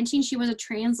 1919, she was a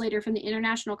translator from the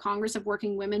International Congress of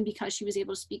Working Women because she was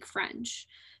able to speak French.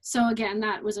 So again,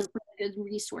 that was a really good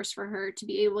resource for her to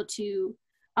be able to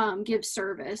give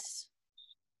service.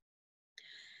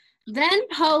 Then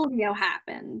polio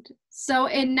happened. So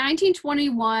in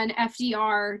 1921,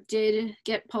 FDR did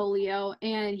get polio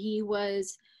and he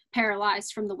was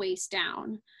paralyzed from the waist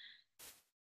down.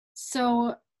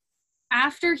 So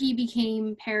after he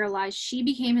became paralyzed, she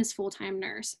became his full-time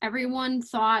nurse. Everyone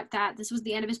thought that this was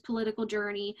the end of his political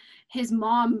journey. His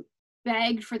mom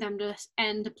begged for them to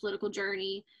end the political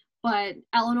journey, but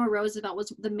Eleanor Roosevelt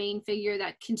was the main figure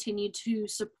that continued to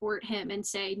support him and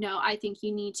say, no, I think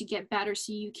you need to get better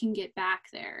so you can get back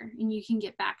there and you can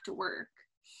get back to work.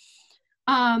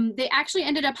 They actually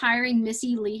ended up hiring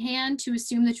Missy Lehan to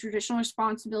assume the traditional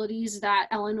responsibilities that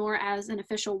Eleanor as an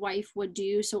official wife would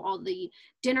do. So all the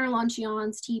dinner,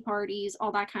 luncheons, tea parties,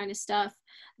 all that kind of stuff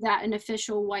that an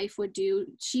official wife would do,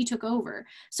 she took over.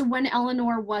 So when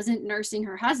Eleanor wasn't nursing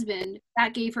her husband,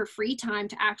 that gave her free time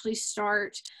to actually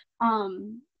start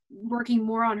working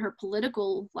more on her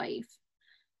political life.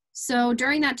 So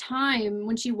during that time,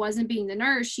 when she wasn't being the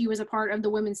nurse, she was a part of the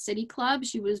Women's City Club.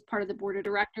 She was part of the board of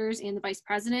directors and the vice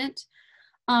president.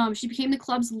 She became the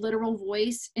club's literal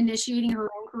voice, initiating her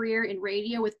own career in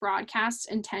radio with broadcasts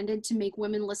intended to make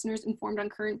women listeners informed on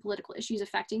current political issues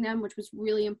affecting them, which was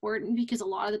really important because a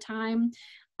lot of the time,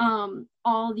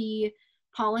 all the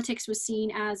politics was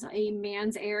seen as a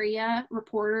man's area.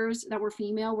 Reporters that were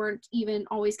female weren't even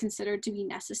always considered to be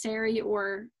necessary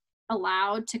or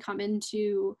allowed to come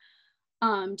into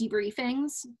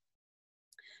debriefings.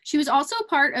 She was also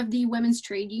part of the Women's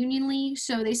Trade Union League,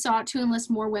 so they sought to enlist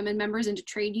more women members into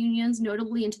trade unions,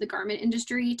 notably into the garment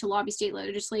industry, to lobby state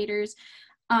legislators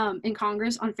in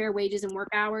Congress on fair wages and work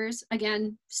hours.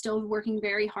 Again, still working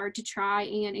very hard to try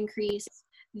and increase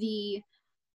the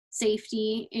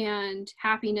safety and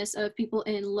happiness of people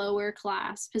in lower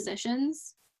class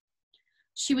positions.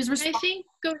 She was responsible.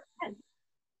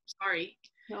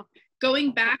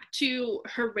 Going back to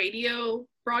her radio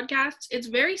broadcasts, it's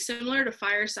very similar to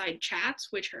Fireside Chats,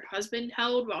 which her husband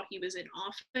held while he was in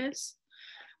office.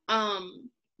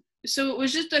 So it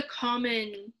was just a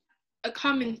common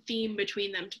theme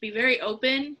between them, to be very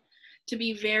open, to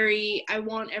be very, I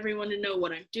want everyone to know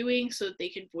what I'm doing so that they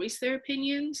can voice their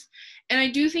opinions. And I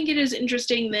do think it is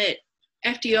interesting that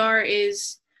FDR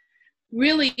is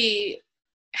really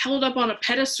held up on a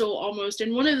pedestal almost.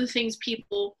 And one of the things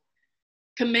people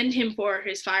commend him for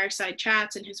his fireside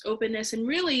chats and his openness, and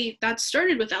really that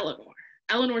started with Eleanor.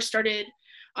 Eleanor started,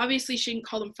 obviously she didn't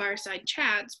call them fireside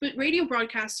chats, but radio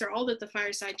broadcasts are all that the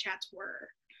fireside chats were.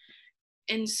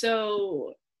 And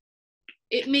so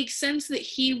it makes sense that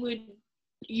he would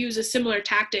use a similar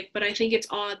tactic, but I think it's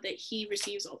odd that he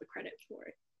receives all the credit for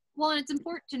it. Well, and it's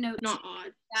important to note Not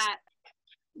odd. that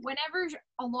whenever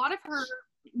a lot of her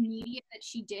media that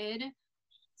she did,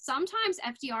 sometimes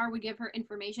FDR would give her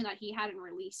information that he hadn't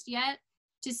released yet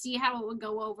to see how it would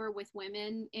go over with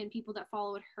women and people that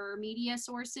followed her media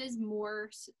sources more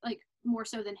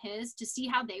so than his, to see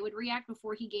how they would react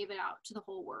before he gave it out to the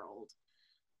whole world.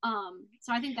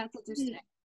 So I think that's interesting.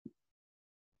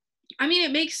 I mean,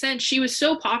 it makes sense. She was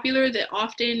so popular that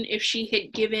often if she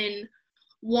had given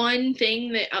one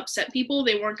thing that upset people,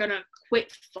 they weren't going to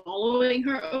quit following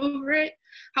her over it.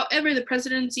 However, the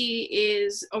presidency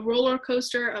is a roller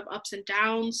coaster of ups and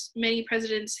downs. Many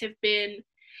presidents have been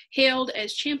hailed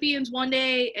as champions one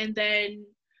day and then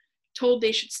told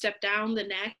they should step down the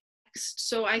next.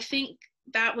 So I think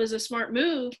that was a smart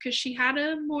move because she had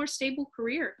a more stable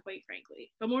career, quite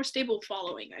frankly. A more stable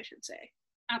following, I should say.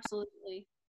 Absolutely.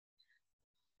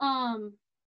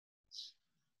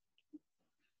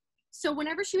 So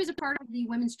whenever she was a part of the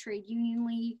Women's Trade Union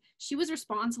League, she was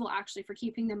responsible actually for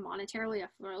keeping them monetarily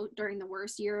afloat during the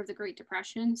worst year of the Great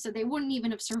Depression. So they wouldn't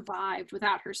even have survived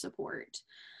without her support.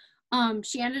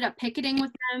 She ended up picketing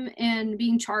with them and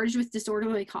being charged with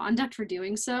disorderly conduct for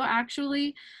doing so,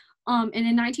 actually. And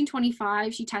in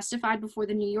 1925, she testified before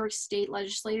the New York State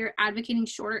legislature advocating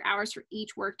shorter hours for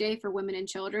each workday for women and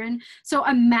children. So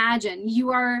imagine you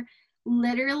are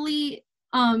literally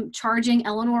charging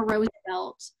Eleanor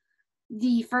Roosevelt,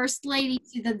 the first lady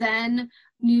to the then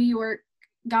New York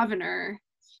governor,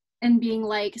 and being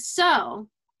like, so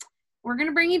we're going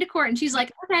to bring you to court. And she's like,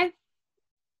 okay,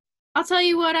 I'll tell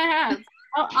you what I have.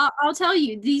 I'll tell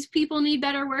you, these people need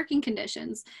better working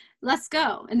conditions. Let's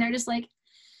go. And they're just like,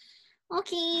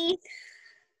 okay.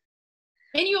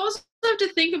 And you also have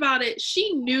to think about it.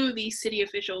 She knew these city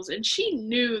officials and she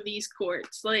knew these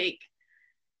courts. Like,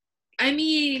 I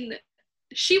mean,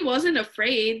 she wasn't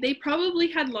afraid. They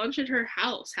probably had lunch at her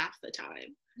house half the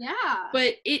time. Yeah.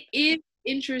 But it is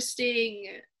interesting.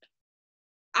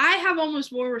 I have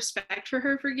almost more respect for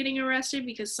her for getting arrested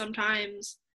because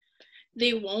sometimes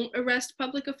they won't arrest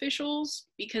public officials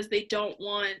because they don't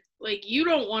want, like, you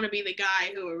don't want to be the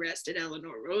guy who arrested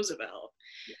Eleanor Roosevelt.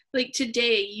 Yeah. Like,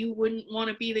 today, you wouldn't want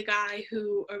to be the guy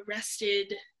who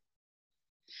arrested,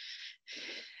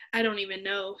 I don't even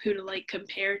know who to, like,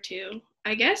 compare to.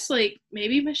 I guess, like,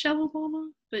 maybe Michelle Obama,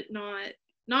 but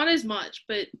not as much,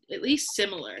 but at least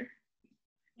similar.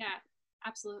 Yeah,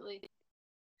 absolutely.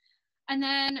 And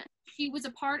then she was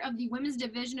a part of the women's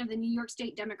division of the New York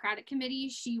State Democratic Committee.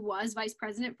 She was vice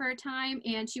president for a time,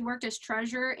 and she worked as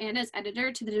treasurer and as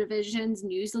editor to the division's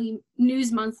monthly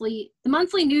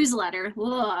newsletter.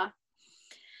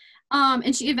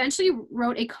 And she eventually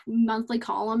wrote a monthly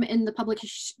column in the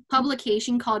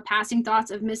publication called Passing Thoughts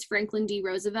of Miss Franklin D.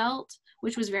 Roosevelt,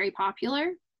 which was very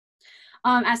popular.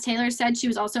 As Taylor said, she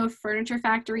was also a furniture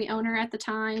factory owner at the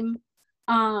time.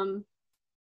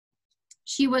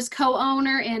 She was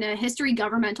co-owner and a history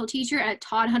governmental teacher at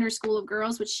Todd Hunter School of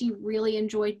Girls, which she really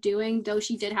enjoyed doing, though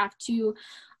she did have to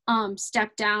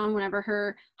step down whenever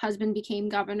her husband became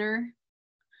governor.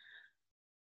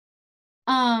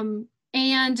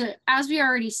 And as we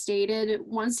already stated,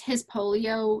 once his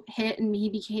polio hit and he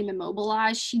became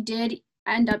immobilized, she did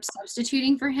end up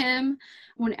substituting for him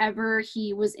whenever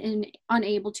he was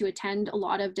unable to attend a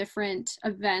lot of different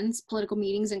events, political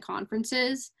meetings, and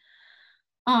conferences.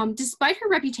 Despite her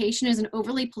reputation as an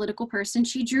overly political person,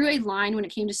 she drew a line when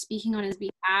it came to speaking on his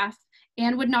behalf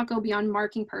and would not go beyond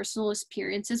marking personal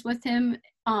experiences with him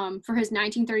for his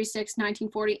 1936,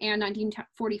 1940, and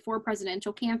 1944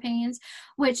 presidential campaigns,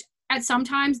 which at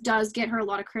sometimes does get her a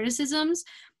lot of criticisms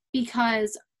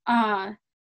because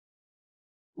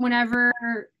whenever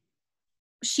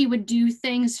she would do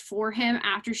things for him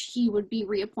after he would be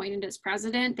reappointed as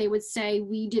president, they would say,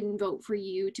 we didn't vote for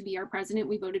you to be our president,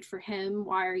 we voted for him,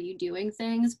 why are you doing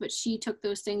things? But she took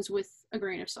those things with a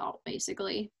grain of salt,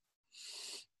 basically.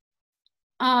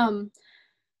 And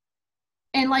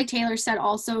like Taylor said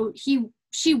also,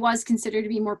 she was considered to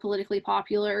be more politically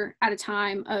popular at a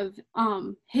time of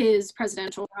his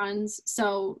presidential runs.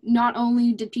 So not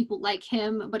only did people like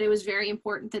him, but it was very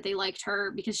important that they liked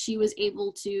her because she was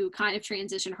able to kind of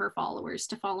transition her followers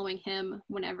to following him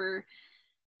whenever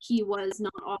he was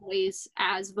not always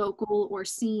as vocal or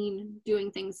seen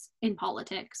doing things in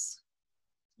politics.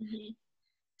 Mm-hmm.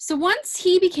 So once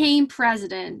he became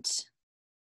president,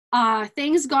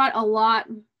 things got a lot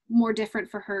more different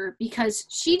for her because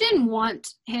she didn't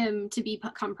want him to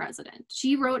become president.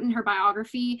 She wrote in her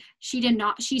biography,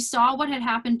 she saw what had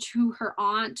happened to her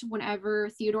aunt whenever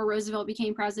Theodore Roosevelt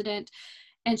became president,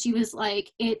 and she was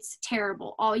like, it's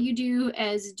terrible. All you do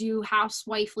is do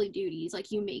housewifely duties.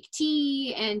 Like, you make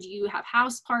tea and you have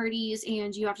house parties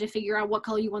and you have to figure out what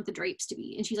color you want the drapes to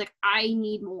be. And she's like, I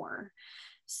need more.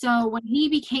 So when he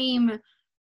became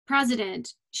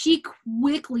president, she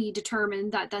quickly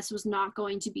determined that this was not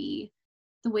going to be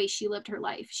the way she lived her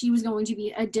life. She was going to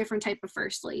be a different type of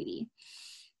first lady.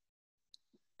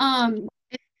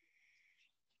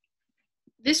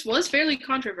 This was fairly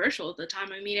controversial at the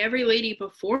time. I mean, every lady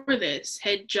before this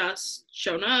had just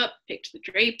shown up, picked the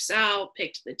drapes out,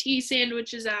 picked the tea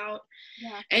sandwiches out,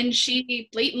 yeah. And she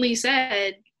blatantly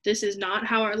said, this is not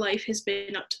how our life has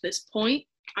been up to this point.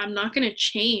 I'm not going to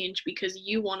change because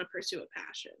you want to pursue a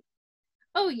passion.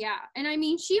 Oh, yeah. And I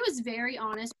mean, she was very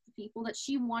honest with people that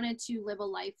she wanted to live a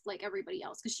life like everybody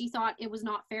else because she thought it was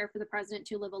not fair for the president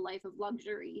to live a life of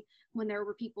luxury when there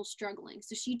were people struggling.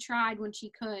 So she tried when she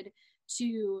could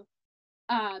to,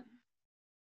 I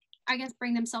guess,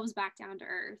 bring themselves back down to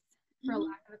earth. for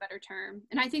lack of a better term.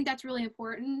 And I think that's really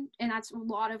important. And that's a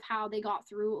lot of how they got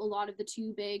through a lot of the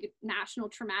two big national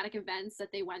traumatic events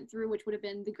that they went through, which would have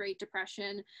been the Great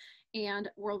Depression and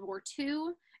World War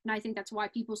II. And I think that's why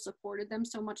people supported them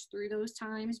so much through those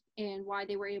times and why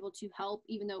they were able to help,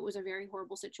 even though it was a very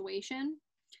horrible situation.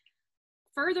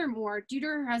 Furthermore, due to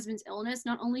her husband's illness,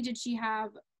 not only did she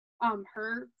have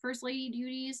her first lady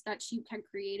duties that she had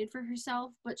created for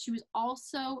herself, but she was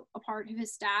also a part of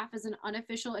his staff as an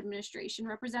unofficial administration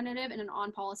representative and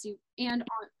on policy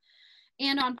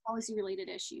related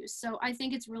issues. So I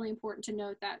think it's really important to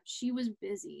note that she was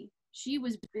busy. She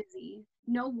was busy.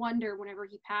 No wonder whenever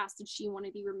he passed did she want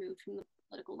to be removed from the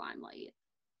political limelight.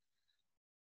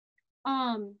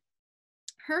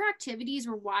 Her activities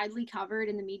were widely covered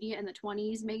in the media in the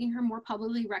 1920s, making her more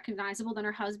publicly recognizable than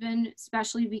her husband,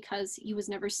 especially because he was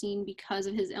never seen because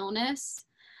of his illness.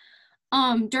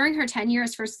 During her tenure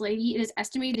as First Lady, it is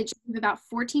estimated that she gave about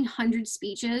 1,400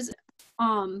 speeches,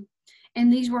 and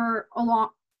these were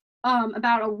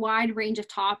about a wide range of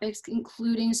topics,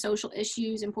 including social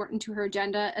issues important to her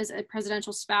agenda as a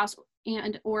presidential spouse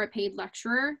or a paid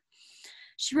lecturer.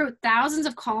 She wrote thousands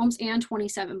of columns and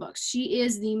 27 books. She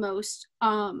is the most,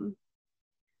 I'm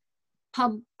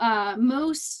trying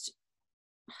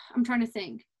to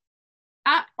think.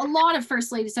 A lot of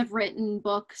First Ladies have written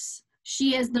books.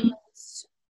 She has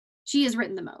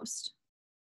written the most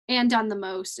and done the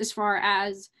most as far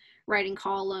as writing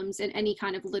columns and any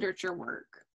kind of literature work.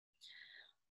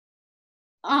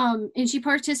 And she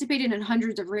participated in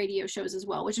hundreds of radio shows as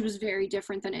well, which was very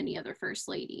different than any other First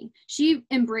Lady. She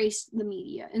embraced the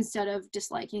media instead of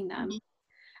disliking them.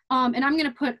 And I'm going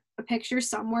to put a picture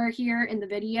somewhere here in the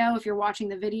video, if you're watching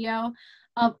the video,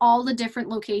 of all the different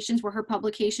locations where her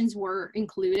publications were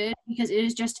included, because it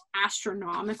is just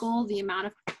astronomical, the amount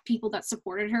of people that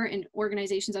supported her and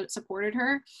organizations that supported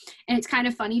her. And it's kind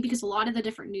of funny because a lot of the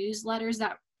different newsletters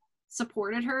that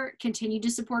supported her continued to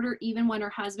support her even when her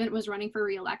husband was running for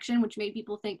re-election, which made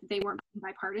people think that they weren't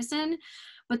bipartisan.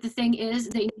 But the thing is,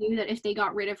 they knew that if they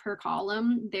got rid of her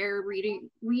column, their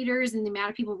readers and the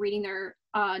amount of people reading their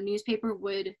newspaper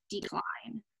would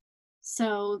decline.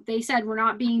 So they said, we're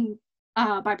not being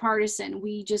bipartisan.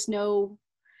 We just know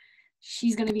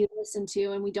she's going to be listened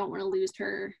to and we don't want to lose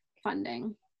her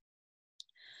funding.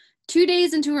 2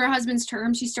 days into her husband's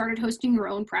term, she started hosting her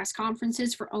own press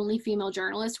conferences for only female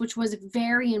journalists, which was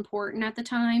very important at the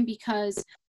time because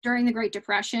during the Great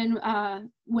Depression,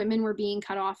 women were being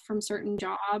cut off from certain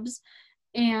jobs.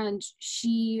 And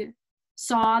she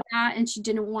saw that and she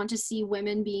didn't want to see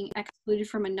women being excluded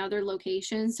from another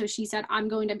location. So she said, I'm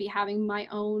going to be having my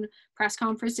own press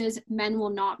conferences. Men will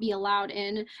not be allowed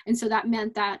in. And so that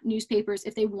meant that newspapers,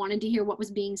 if they wanted to hear what was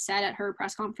being said at her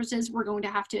press conferences, were going to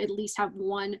have to at least have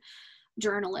one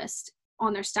journalist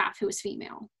on their staff who was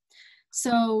female.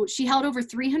 So she held over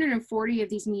 340 of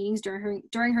these meetings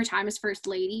during her time as First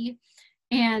Lady.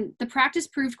 And the practice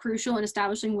proved crucial in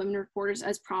establishing women reporters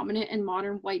as prominent and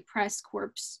modern White House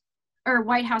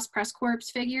press corps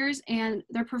figures, and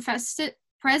their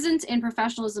presence and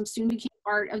professionalism soon became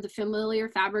part of the familiar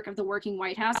fabric of the working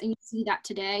White House. And you see that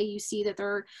today. You see that there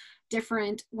are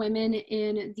different women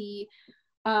in the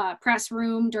press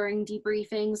room during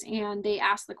debriefings, and they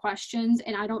ask the questions.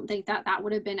 And I don't think that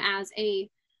would have been as a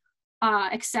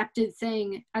accepted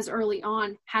thing as early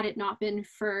on had it not been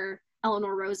for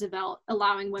Eleanor Roosevelt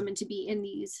allowing women to be in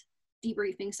these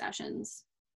debriefing sessions.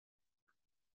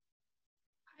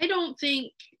 I don't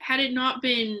think, had it not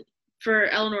been for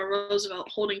Eleanor Roosevelt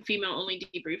holding female-only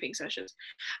debriefing sessions,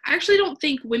 I actually don't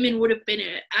think women would have been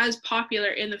as popular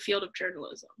in the field of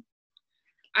journalism.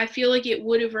 I feel like it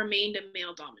would have remained a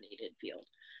male-dominated field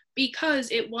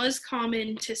because it was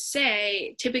common to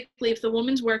say, typically, if the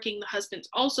woman's working, the husband's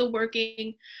also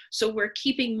working, so we're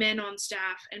keeping men on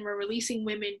staff and we're releasing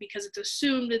women because it's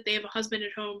assumed that they have a husband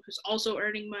at home who's also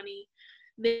earning money.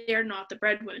 They're not the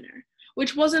breadwinner,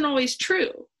 which wasn't always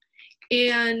true.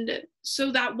 And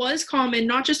so that was common,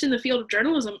 not just in the field of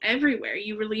journalism, everywhere.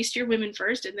 You released your women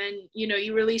first, and then,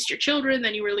 you released your children,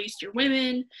 then you released your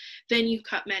women, then you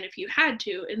cut men if you had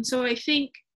to. And so I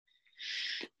think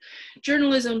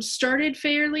journalism started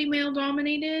fairly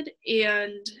male-dominated,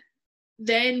 and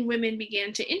then women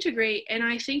began to integrate. And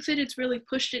I think that it's really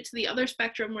pushed it to the other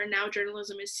spectrum where now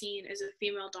journalism is seen as a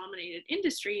female-dominated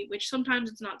industry, which sometimes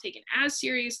it's not taken as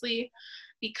seriously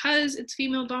because it's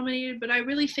female dominated. But I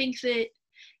really think that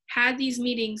had these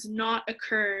meetings not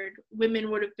occurred, women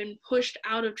would have been pushed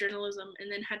out of journalism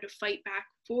and then had to fight back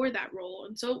for that role.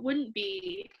 And so it wouldn't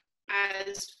be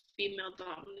as female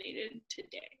dominated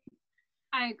today.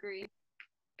 I agree.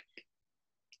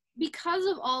 Because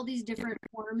of all these different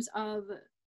forms of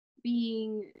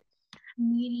being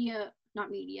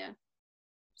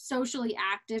socially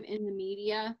active in the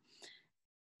media.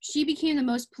 She became the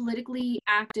most politically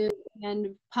active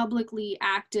and publicly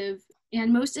active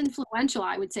and most influential,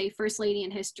 I would say, First Lady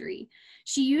in history.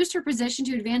 She used her position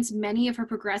to advance many of her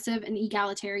progressive and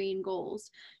egalitarian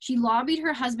goals. She lobbied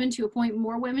her husband to appoint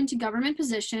more women to government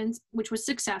positions, which was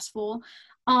successful.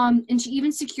 And she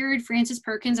even secured Frances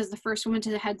Perkins as the first woman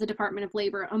to head the Department of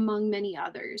Labor, among many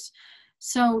others.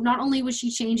 So not only was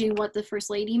she changing what the First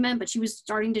Lady meant, but she was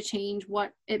starting to change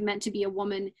what it meant to be a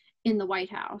woman in the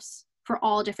White House for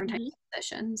all different types of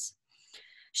positions.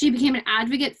 She became an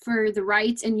advocate for the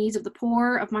rights and needs of the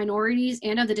poor, of minorities,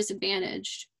 and of the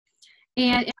disadvantaged.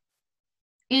 And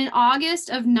in August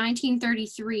of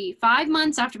 1933, 5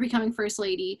 months after becoming First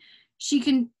Lady,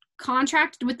 she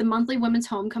contracted with the monthly Women's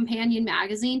Home Companion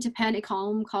magazine to pen a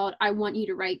column called I Want You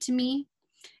to Write to Me.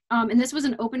 And this was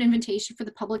an open invitation for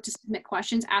the public to submit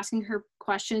questions, asking her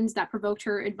questions that provoked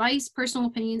her advice, personal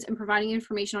opinions, and providing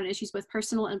information on issues both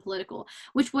personal and political,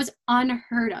 which was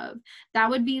unheard of. That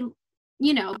would be,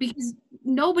 because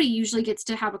nobody usually gets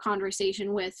to have a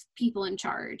conversation with people in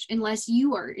charge unless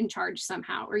you are in charge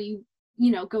somehow, or you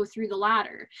go through the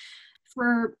ladder.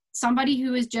 For somebody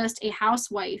who is just a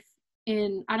housewife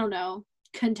in, I don't know,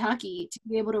 Kentucky, to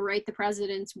be able to write the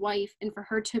president's wife and for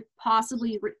her to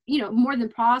possibly, more than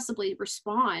possibly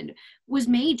respond was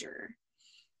major.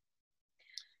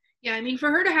 Yeah, I mean, for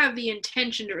her to have the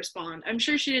intention to respond, I'm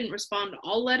sure she didn't respond to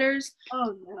all letters.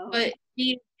 Oh, no. But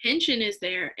the intention is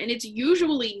there, and it's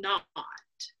usually not.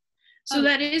 So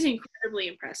that is incredibly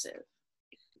impressive.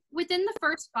 Within the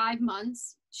first 5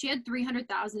 months, she had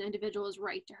 300,000 individuals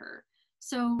write to her.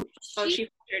 So she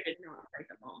did not write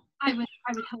them all. I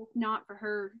would hope not, for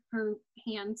her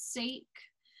hand's sake.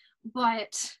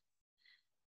 But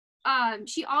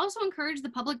she also encouraged the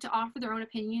public to offer their own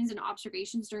opinions and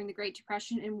observations during the Great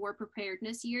Depression and war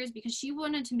preparedness years, because she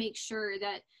wanted to make sure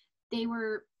that they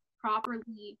were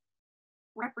properly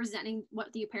representing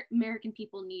what the American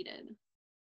people needed.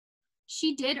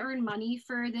 She did earn money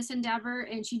for this endeavor,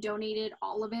 and she donated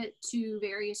all of it to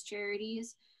various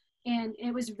charities. And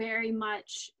it was very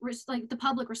much like the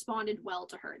public responded well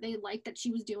to her. They liked that she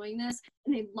was doing this,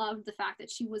 and they loved the fact that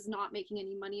she was not making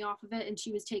any money off of it, and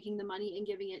she was taking the money and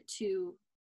giving it to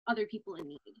other people in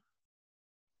need.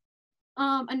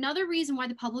 Another reason why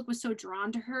the public was so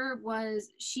drawn to her was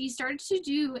she started to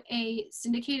do a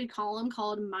syndicated column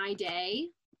called My Day.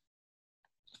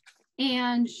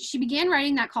 And she began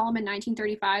writing that column in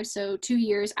 1935, so 2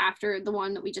 years after the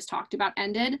one that we just talked about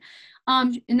ended.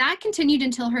 And that continued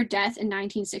until her death in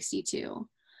 1962.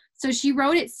 So she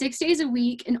wrote it 6 days a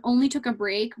week and only took a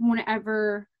break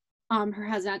whenever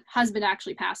her husband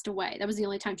actually passed away. That was the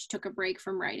only time she took a break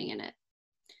from writing in it.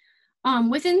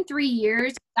 Within 3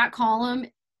 years, that column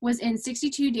was in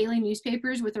 62 daily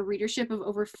newspapers with a readership of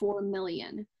over 4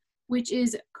 million, which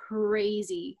is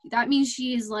crazy. That means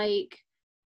she is like,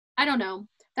 I don't know.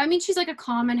 That means she's like a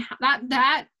common,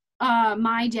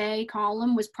 My Day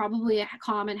column was probably a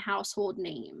common household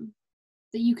name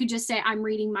that you could just say, I'm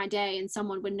reading My Day, and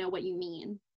someone would know what you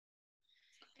mean.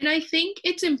 And I think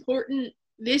it's important,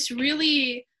 this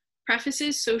really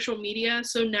prefaces social media,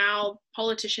 so now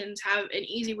politicians have an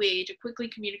easy way to quickly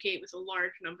communicate with a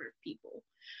large number of people.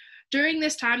 During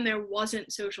this time, there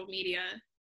wasn't social media.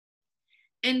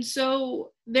 And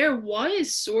so there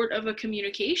was sort of a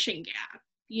communication gap.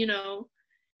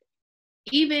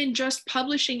 Even just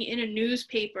publishing in a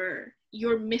newspaper,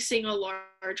 you're missing a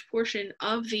large portion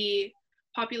of the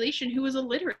population who was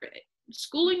illiterate.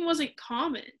 Schooling wasn't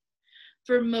common.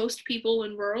 For most people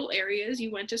in rural areas,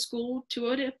 you went to school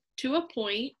to a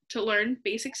point to learn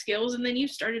basic skills, and then you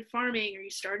started farming or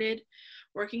you started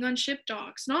working on ship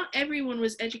docks. Not everyone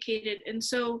was educated, and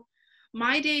so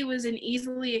My Day was an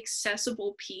easily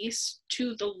accessible piece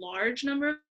to the large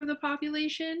number of the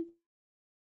population.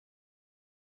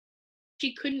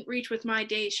 She couldn't reach with My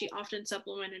Day, she often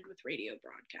supplemented with radio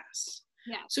broadcasts.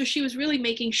 Yeah. So she was really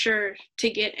making sure to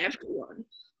get everyone.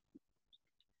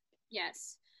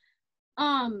 Yes.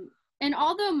 And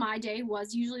although My Day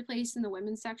was usually placed in the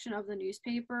women's section of the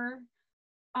newspaper,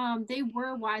 they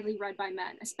were widely read by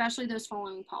men, especially those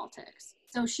following politics.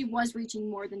 So she was reaching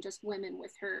more than just women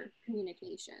with her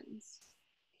communications.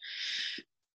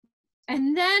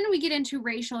 And then we get into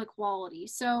racial equality.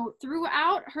 So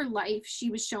throughout her life, she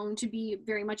was shown to be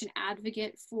very much an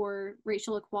advocate for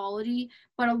racial equality,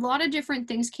 but a lot of different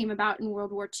things came about in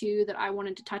World War II that I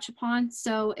wanted to touch upon.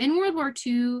 So in World War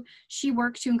II, she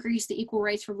worked to increase the equal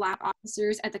rights for Black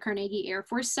officers at the Carnegie Air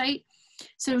Force site.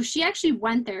 So she actually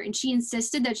went there, and she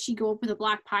insisted that she go up with a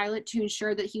black pilot to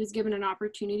ensure that he was given an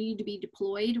opportunity to be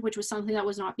deployed, which was something that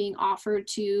was not being offered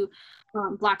to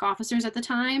black officers at the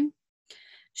time.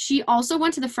 She also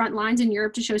went to the front lines in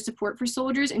Europe to show support for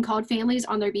soldiers and called families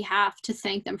on their behalf to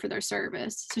thank them for their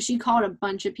service. So she called a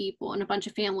bunch of people and a bunch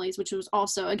of families, which was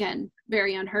also, again,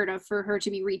 very unheard of for her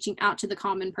to be reaching out to the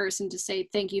common person to say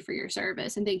thank you for your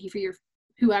service and thank you for your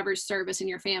whoever's service in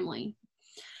your family.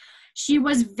 She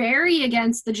was very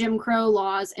against the Jim Crow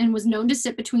laws and was known to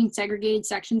sit between segregated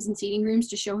sections and seating rooms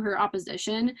to show her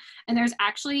opposition. And there's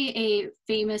actually a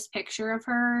famous picture of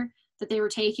her that they were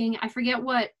taking. I forget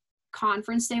what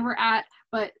conference they were at,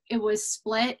 but it was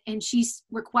split, and she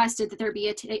requested that there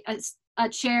be a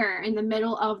chair in the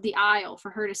middle of the aisle for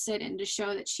her to sit in to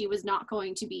show that she was not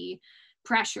going to be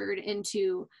pressured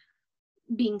into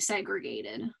being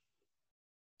segregated.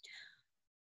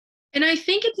 And I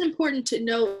think it's important to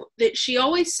note that she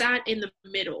always sat in the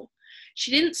middle.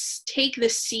 She didn't take the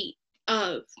seat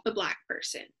of the black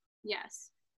person. Yes.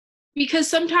 Because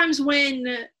sometimes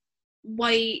when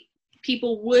white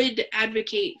people would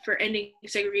advocate for ending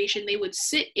segregation, they would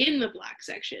sit in the black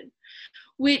section,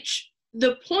 which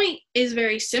the point is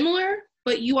very similar,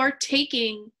 but you are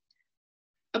taking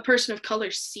a person of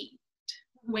color's seat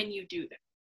when you do that.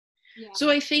 Yeah.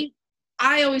 So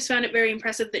I always found it very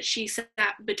impressive that she sat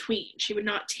between. She would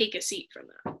not take a seat from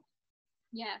them.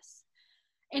 Yes.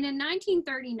 And in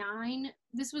 1939,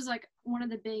 this was like one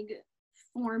of the big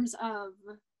forms of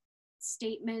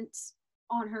statements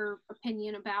on her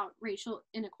opinion about racial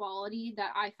inequality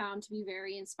that I found to be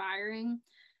very inspiring.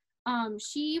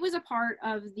 She was a part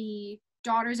of the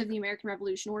Daughters of the American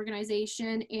Revolution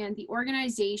organization, and the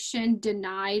organization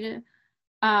denied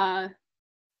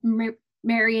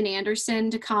Marian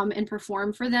Anderson to come and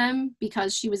perform for them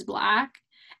because she was black.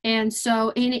 And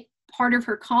so in part of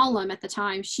her column at the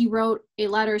time, she wrote a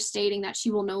letter stating that she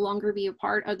will no longer be a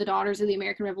part of the Daughters of the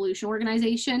American Revolution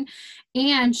organization.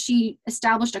 And she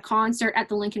established a concert at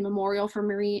the Lincoln Memorial for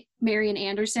Marian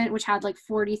Anderson, which had like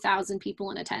 40,000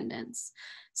 people in attendance.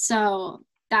 So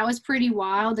that was pretty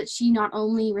wild that she not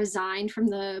only resigned from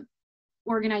the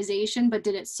organization, but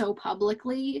did it so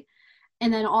publicly.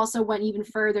 And then also went even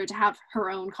further to have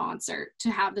her own concert,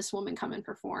 to have this woman come and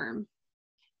perform.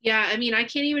 Yeah, I mean, I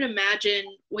can't even imagine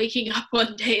waking up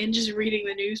one day and just reading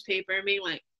the newspaper and being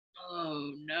like,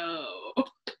 oh no.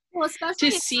 Well,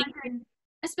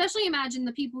 especially imagine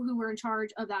the people who were in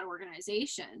charge of that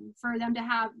organization, for them to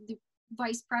have the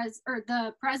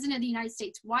the president of the United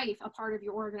States wife a part of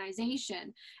your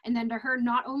organization, and then to her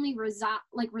not only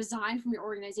resign from your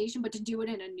organization, but to do it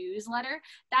in a newsletter.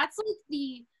 That's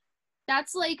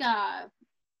like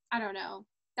I don't know.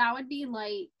 That would be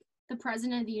like the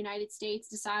president of the United States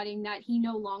deciding that he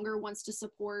no longer wants to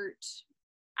support,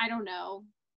 I don't know.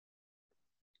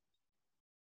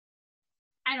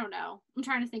 I'm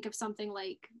trying to think of something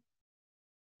like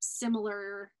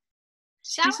similar.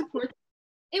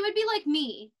 It would be like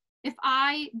me if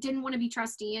I didn't want to be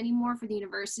trustee anymore for the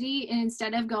university, and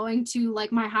instead of going to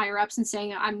like my higher ups and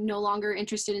saying I'm no longer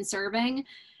interested in serving,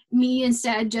 me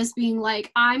instead just being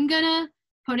like, I'm gonna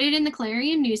put it in the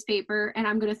Clarion newspaper and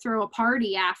I'm gonna throw a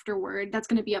party afterward. That's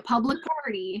gonna be a public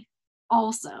party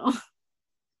also.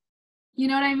 You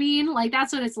know what I mean? Like,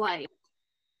 that's what it's like.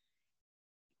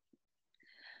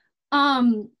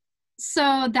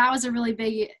 So that was a really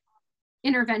big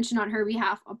intervention on her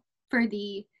behalf for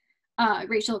the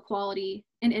racial equality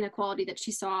and inequality that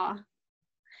she saw.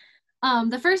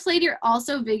 The First Lady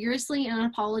also vigorously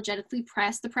and unapologetically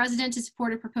pressed the president to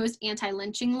support a proposed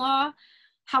anti-lynching law.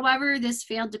 However, this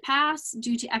failed to pass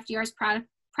due to FDR's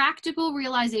practical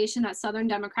realization that Southern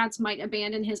Democrats might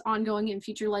abandon his ongoing and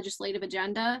future legislative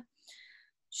agenda.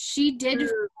 She did,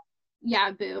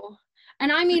 yeah, boo.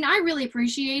 And I mean, I really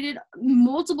appreciated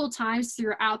multiple times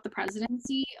throughout the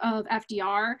presidency of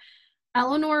FDR,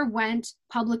 Eleanor went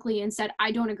publicly and said,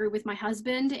 I don't agree with my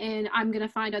husband, and I'm going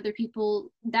to find other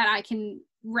people that I can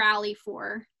rally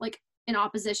for, like in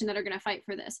opposition, that are going to fight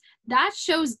for this. That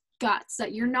shows guts,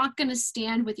 that you're not going to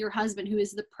stand with your husband, who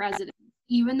is the president,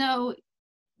 even though,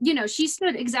 you know, she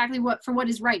stood exactly for what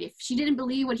is right. If she didn't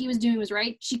believe what he was doing was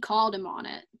right, she called him on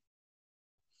it.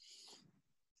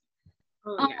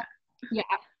 Oh, yeah. Yeah.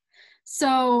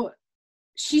 So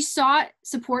she sought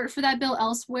support for that bill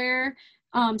elsewhere,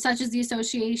 such as the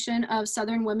Association of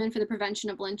Southern Women for the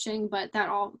Prevention of Lynching, but that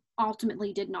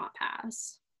ultimately did not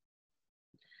pass,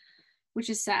 which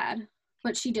is sad,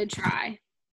 but she did try.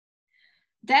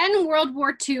 Then World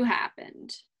War II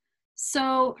happened.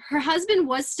 So her husband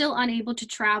was still unable to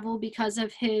travel because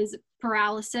of his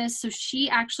paralysis, so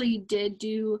she actually did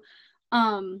do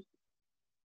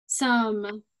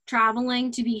some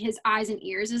traveling to be his eyes and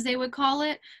ears, as they would call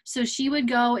it. So she would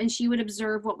go and she would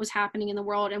observe what was happening in the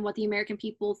world and what the American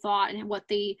people thought and what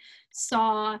they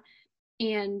saw,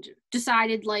 and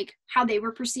decided like how they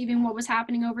were perceiving what was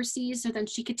happening overseas. So then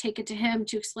she could take it to him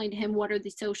to explain to him what are the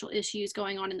social issues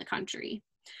going on in the country.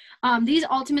 These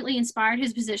ultimately inspired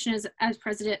his position as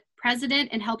president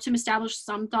and helped him establish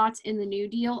some thoughts in the New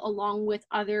Deal, along with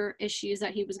other issues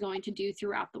that he was going to do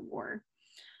throughout the war.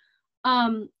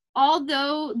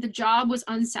 Although the job was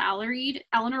unsalaried,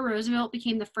 Eleanor Roosevelt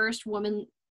became the first woman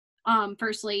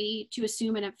first lady to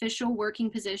assume an official working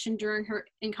position during her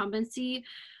incumbency,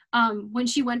 when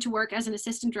she went to work as an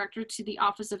assistant director to the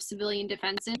Office of Civilian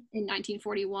Defense in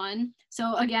 1941.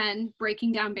 So again,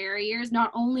 breaking down barriers.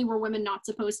 Not only were women not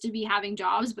supposed to be having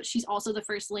jobs, but she's also the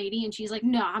first lady, and she's like,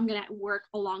 no, I'm gonna work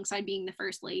alongside being the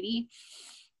first lady.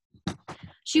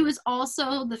 She was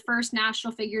also the first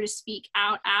national figure to speak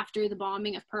out after the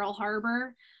bombing of Pearl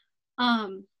Harbor.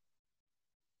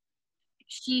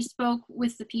 She spoke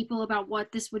with the people about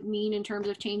what this would mean in terms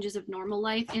of changes of normal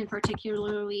life, and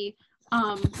particularly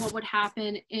what would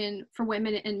happen for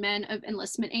women and men of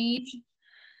enlistment age.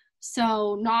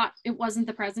 So it wasn't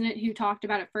the president who talked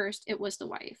about it first, it was the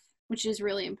wife, which is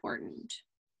really important.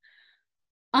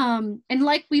 And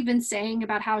like we've been saying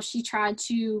about how she tried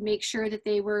to make sure that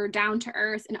they were down to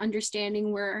earth and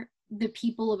understanding where the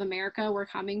people of America were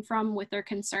coming from with their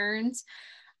concerns,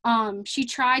 she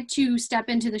tried to step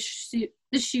into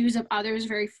the shoes of others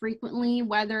very frequently,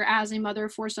 whether as a mother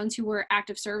of four sons who were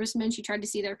active servicemen. She tried to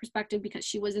see their perspective because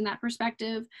she was in that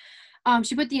perspective.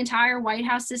 She put the entire White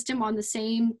House system on the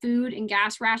same food and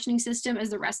gas rationing system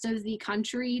as the rest of the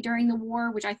country during the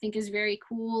war, which I think is very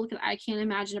cool, because I can't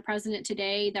imagine a president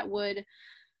today that would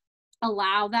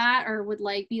allow that, or would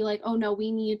like be like, oh no,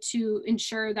 we need to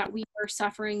ensure that we are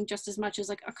suffering just as much as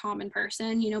like a common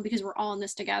person, because we're all in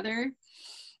this together.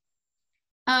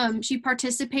 She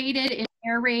participated in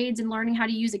air raids and learning how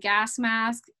to use a gas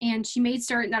mask, and she made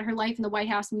certain that her life in the White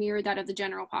House mirrored that of the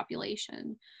general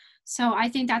population. So I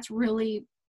think that's really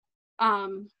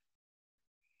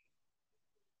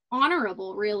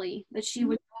honorable, really, that she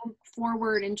would go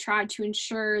forward and try to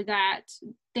ensure that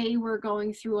they were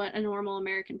going through what a normal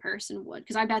American person would,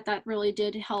 because I bet that really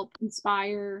did help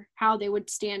inspire how they would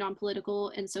stand on political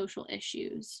and social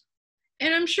issues.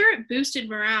 And I'm sure it boosted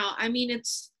morale. I mean,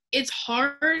 it's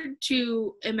hard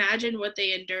to imagine what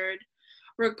they endured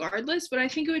regardless, but I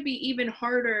think it would be even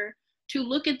harder to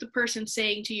look at the person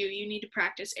saying to you, you need to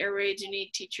practice air raids, you need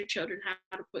to teach your children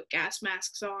how to put gas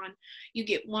masks on, you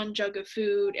get one jug of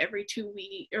food every 2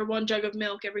 weeks, or one jug of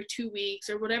milk every 2 weeks,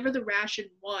 or whatever the ration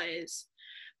was.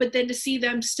 But then to see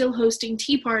them still hosting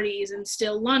tea parties and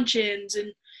still luncheons,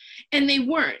 and they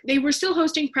were still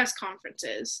hosting press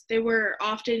conferences. They were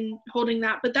often holding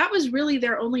that, but that was really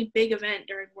their only big event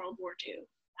during World War II.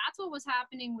 That's what was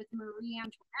happening with Marie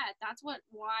Antoinette. That's why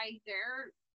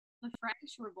the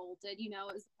French revolted,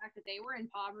 is the fact that they were in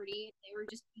poverty, they were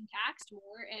just being taxed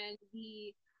more, and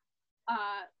the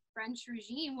French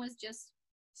regime was just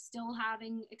still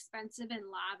having expensive and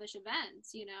lavish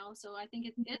events, So I think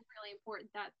it is really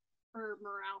important that, for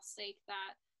morale's sake,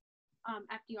 that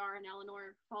FDR and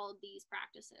Eleanor followed these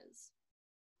practices.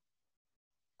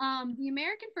 The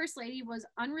American First Lady was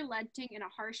unrelenting and a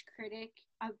harsh critic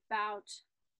about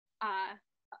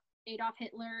Adolf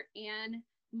Hitler and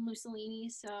Mussolini.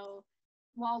 So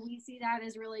while we see that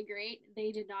as really great,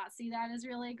 they did not see that as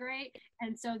really great.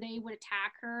 And so they would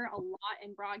attack her a lot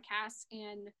in broadcasts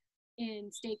and in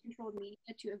state-controlled media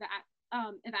to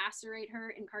eviscerate her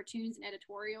in cartoons and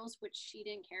editorials, which she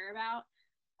didn't care about.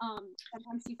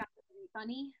 Sometimes she found it really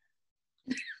funny.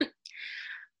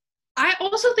 I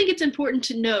also think it's important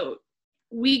to note,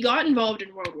 we got involved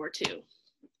in World War II.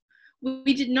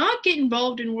 We did not get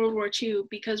involved in World War II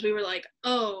because we were like,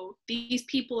 oh, these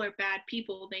people are bad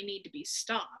people, they need to be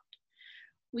stopped.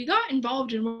 We got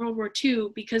involved in World War II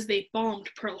because they bombed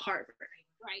Pearl Harbor.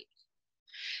 Right.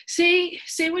 Say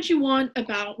what you want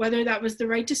about whether that was the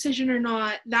right decision or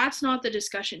not. That's not the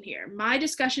discussion here. My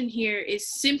discussion here is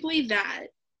simply that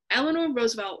Eleanor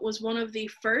Roosevelt was one of the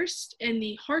first and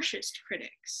the harshest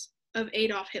critics of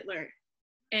Adolf Hitler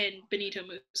and Benito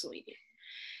Mussolini.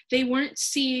 They weren't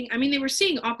seeing, they were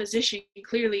seeing opposition,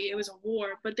 clearly it was a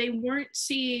war, but they weren't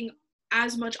seeing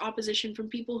as much opposition from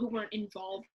people who weren't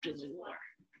involved in the war.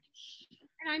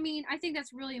 And I think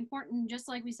that's really important. Just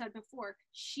like we said before,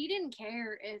 she didn't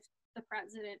care if the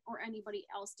president or anybody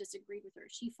else disagreed with her.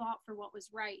 She fought for what was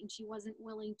right, and she wasn't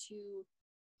willing to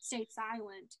stay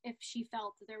silent if she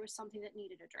felt that there was something that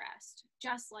needed addressed,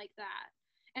 just like that.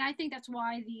 And I think that's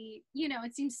why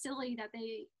it seems silly that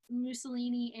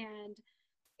Mussolini and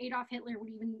Adolf Hitler would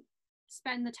even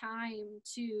spend the time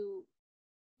to,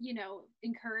 you know,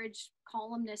 encourage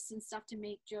columnists and stuff to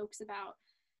make jokes about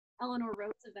Eleanor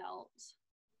Roosevelt.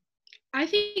 I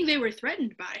think they were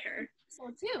threatened by her. So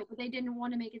too, but they didn't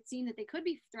want to make it seem that they could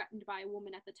be threatened by a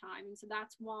woman at the time, and so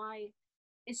that's why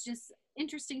it's just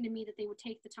interesting to me that they would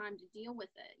take the time to deal with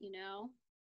it, you know?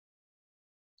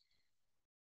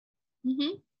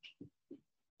 Mm-hmm.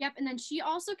 Yep, and then she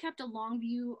also kept a long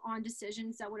view on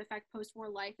decisions that would affect post-war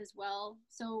life as well.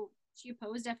 So she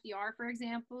opposed FDR, for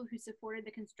example, who supported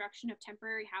the construction of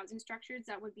temporary housing structures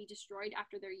that would be destroyed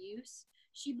after their use.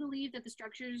 She believed that the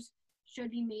structures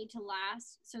should be made to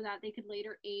last so that they could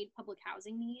later aid public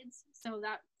housing needs. So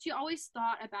that she always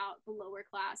thought about the lower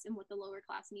class and what the lower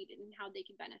class needed and how they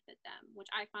could benefit them, which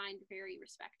I find very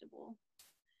respectable.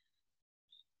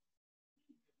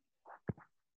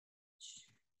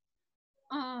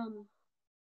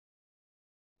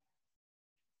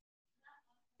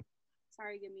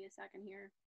 Sorry, give me a second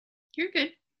here. You're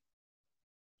good.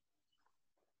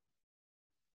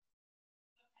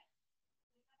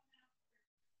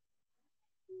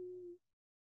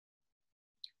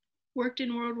 Worked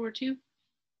in World War II?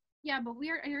 Yeah, but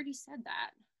I already said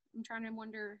that. I'm trying to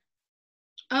wonder.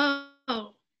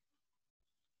 Oh.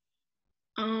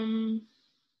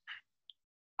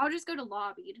 I'll just go to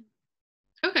lobbied.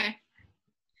 Okay.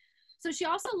 So she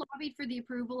also lobbied for the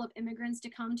approval of immigrants to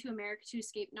come to America to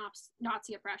escape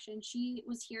Nazi oppression. She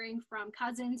was hearing from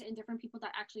cousins and different people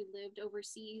that actually lived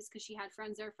overseas because she had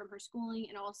friends there from her schooling,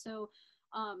 and also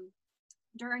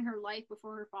during her life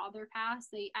before her father passed,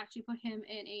 they actually put him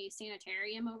in a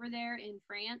sanitarium over there in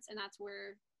France, and that's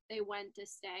where they went to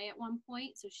stay at one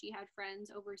point. So she had friends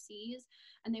overseas,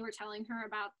 and they were telling her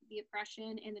about the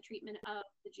oppression and the treatment of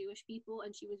the Jewish people,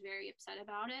 and she was very upset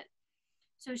about it.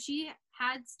 So she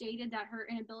had stated that her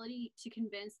inability to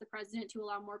convince the president to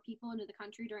allow more people into the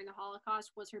country during the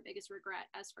Holocaust was her biggest regret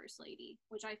as First Lady,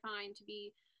 which I find to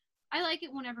be, I like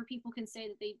it whenever people can say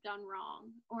that they've done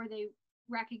wrong or they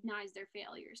recognize their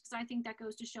failures, because I think that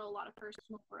goes to show a lot of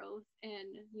personal growth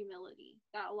and humility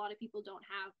that a lot of people don't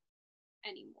have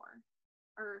anymore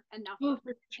or enough. Oh,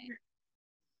 for sure.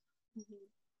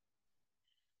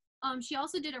 She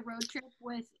also did a road trip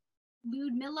with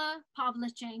Lyudmila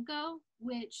Pavlichenko,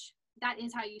 which that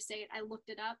is how you say it. I looked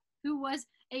it up. Who was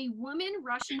a woman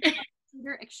Russian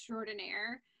shooter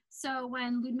extraordinaire. So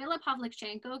when Lyudmila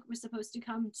Pavlichenko was supposed to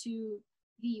come to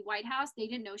the White House, they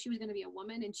didn't know she was going to be a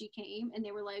woman, and she came, and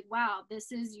they were like, "Wow,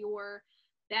 this is your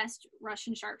best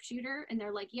Russian sharpshooter." And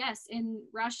they're like, "Yes, in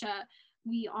Russia,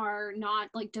 we are not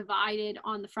like divided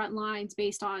on the front lines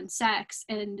based on sex."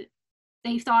 And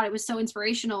they thought it was so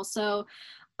inspirational. So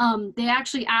they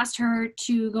actually asked her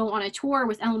to go on a tour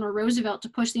with Eleanor Roosevelt to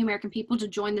push the American people to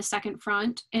join the Second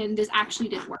Front, and this actually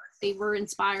did work. They were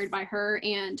inspired by her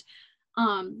and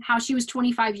how she was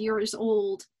 25 years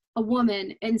old, a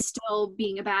woman, and still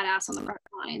being a badass on the front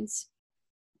lines.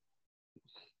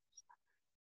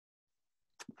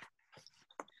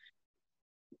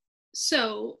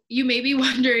 So you may be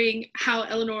wondering how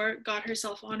Eleanor got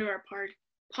herself onto our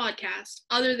podcast,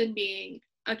 other than being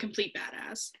a complete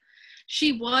badass.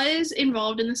 She was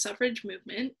involved in the suffrage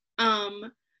movement.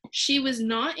 She was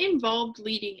not involved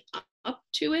leading up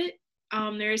to it.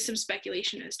 There is some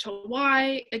speculation as to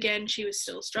why. Again, she was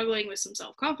still struggling with some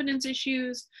self-confidence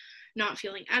issues, not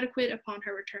feeling adequate upon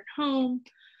her return home.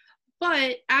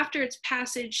 But after its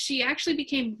passage, she actually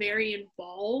became very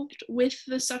involved with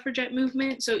the suffragette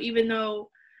movement. So even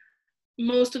though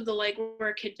most of the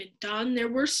legwork had been done, there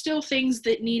were still things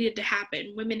that needed to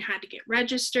happen. Women had to get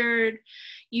registered.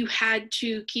 You had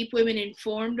to keep women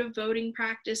informed of voting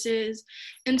practices.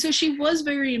 And so she was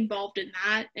very involved in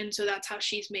that. And so that's how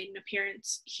she's made an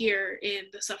appearance here in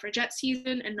the suffragette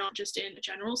season and not just in a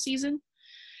general season.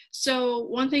 So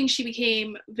one thing she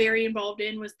became very involved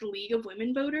in was the League of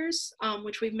Women Voters,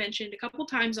 which we've mentioned a couple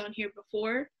times on here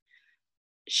before.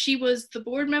 She was the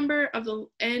board member of the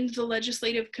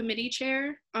legislative committee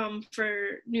chair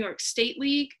for New York State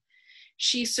League.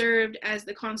 She served as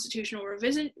the constitutional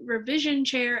revision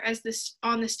chair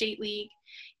on the State League,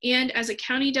 and as a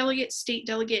county delegate, state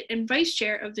delegate, and vice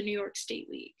chair of the New York State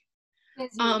League.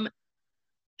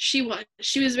 She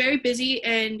was very busy,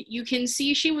 and you can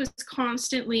see she was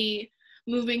constantly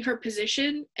moving her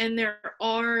position, and there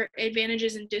are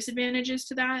advantages and disadvantages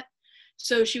to that.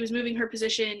 So she was moving her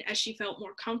position as she felt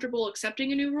more comfortable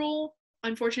accepting a new role.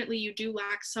 Unfortunately, you do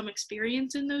lack some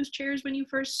experience in those chairs when you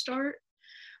first start,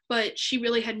 but she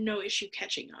really had no issue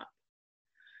catching up.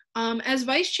 As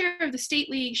vice chair of the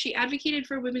State League, she advocated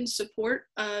for women's support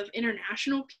of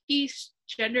international peace,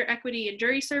 gender equity, and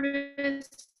jury service,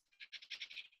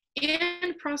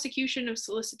 and prosecution of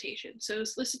solicitation. So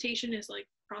solicitation is like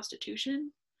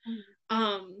prostitution.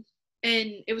 And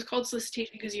it was called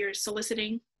solicitation because you're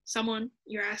soliciting someone,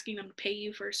 you're asking them to pay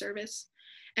you for a service.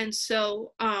 And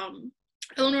so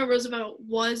Eleanor Roosevelt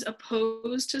was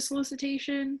opposed to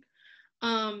solicitation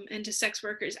and to sex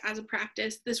workers as a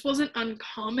practice. This wasn't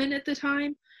uncommon at the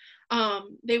time.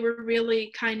 They were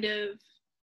really kind of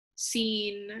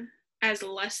seen as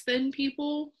less than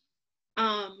people.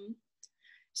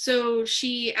 So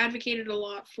she advocated a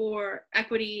lot for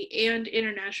equity and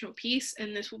international peace,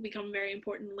 and this will become very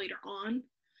important later on.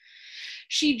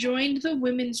 She joined the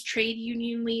Women's Trade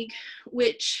Union League,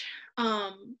 which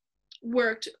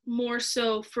worked more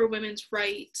so for women's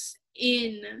rights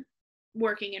in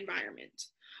working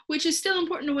environments, which is still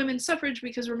important to women's suffrage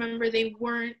because remember,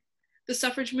 the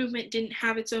suffrage movement didn't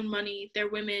have its own money. Their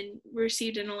women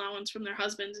received an allowance from their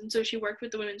husbands, and so she worked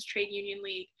with the Women's Trade Union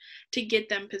League to get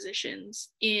them positions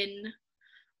in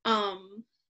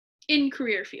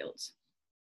career fields.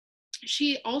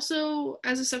 She also,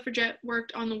 as a suffragette,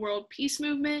 worked on the World Peace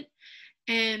Movement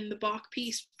and the Bok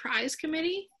Peace Prize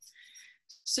Committee.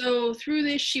 So through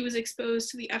this, she was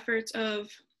exposed to the efforts of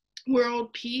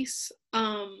world peace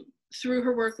through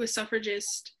her work with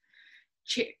suffragist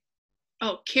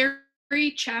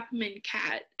Carrie Chapman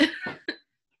Catt.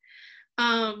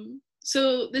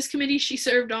 So this committee she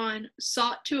served on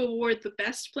sought to award the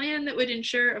best plan that would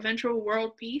ensure eventual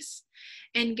world peace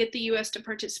and get the US to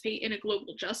participate in a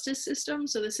global justice system.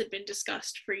 So this had been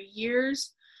discussed for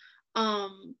years.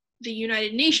 The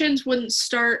United Nations wouldn't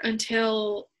start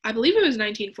until, I believe it was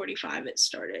 1945 it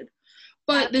started.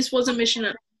 But this was a mission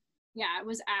of... Yeah, it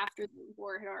was after the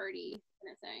war had already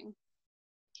been a thing.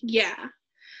 Yeah.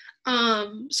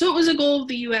 So it was a goal of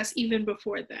the US even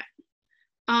before that.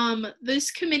 This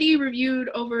committee reviewed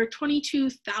over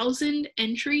 22,000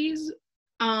 entries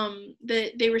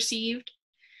that they received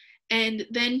and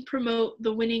then promote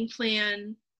the winning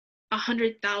plan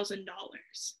 $100,000.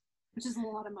 Which is a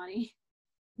lot of money.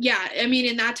 Yeah, I mean,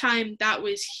 in that time, that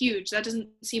was huge. That doesn't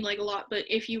seem like a lot, but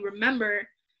if you remember,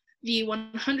 the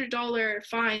 $100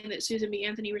 fine that Susan B.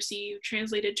 Anthony received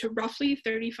translated to roughly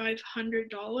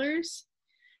 $3,500.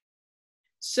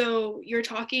 So you're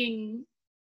talking,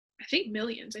 I think,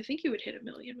 millions. I think you would hit $1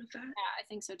 million with that. Yeah, I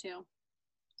think so too.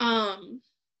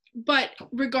 But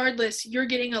regardless, you're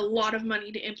getting a lot of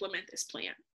money to implement this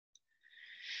plan.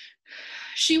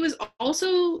 She was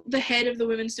also the head of the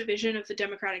women's division of the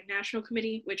Democratic National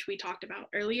Committee, which we talked about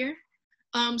earlier.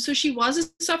 So she was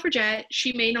a suffragette.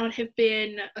 She may not have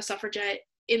been a suffragette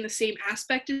in the same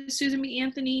aspect as Susan B.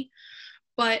 Anthony,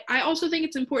 but I also think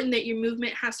it's important that your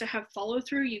movement has to have follow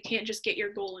through. You can't just get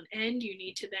your goal and end. You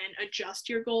need to then adjust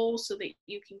your goals so that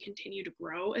you can continue to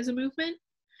grow as a movement.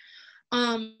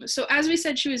 So as we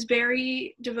said, she was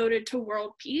very devoted to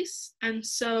world peace. And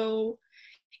so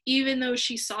even though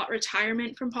she sought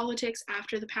retirement from politics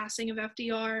after the passing of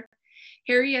FDR,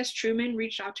 Harry S. Truman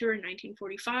reached out to her in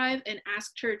 1945 and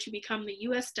asked her to become the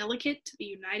U.S. delegate to the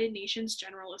United Nations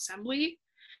General Assembly.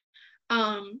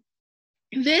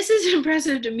 This is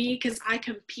impressive to me because I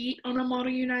compete on a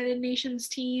Model United Nations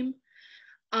team.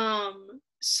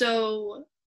 So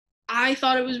I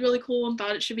thought it was really cool and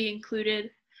thought it should be included.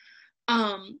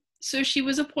 So she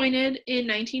was appointed in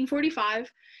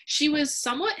 1945. She was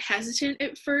somewhat hesitant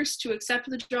at first to accept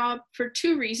the job for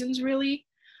two reasons, really.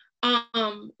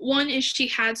 One is she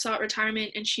had sought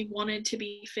retirement and she wanted to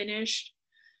be finished.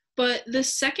 But the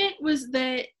second was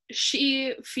that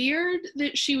she feared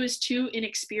that she was too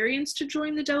inexperienced to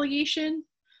join the delegation.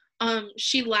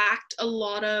 She lacked a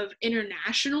lot of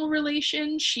international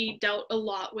relations. She dealt a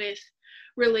lot with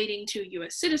relating to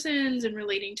US citizens and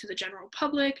relating to the general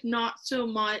public, not so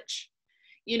much,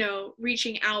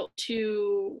 reaching out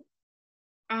to,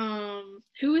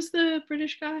 who is the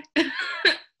British guy?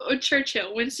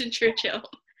 Churchill, Winston Churchill.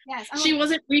 Yes. She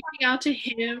wasn't reaching out to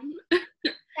him.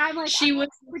 I'm like, I don't know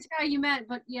which guy you meant,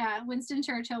 but yeah, Winston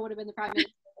Churchill would have been the prime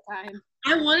minister at the time.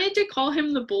 I wanted to call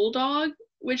him the Bulldog,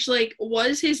 which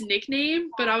was his nickname,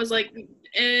 but I was like,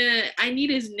 I need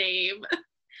his name.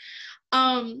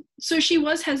 So she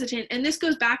was hesitant, and this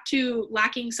goes back to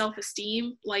lacking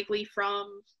self-esteem, likely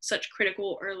from such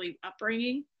critical early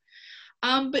upbringing.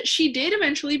 But she did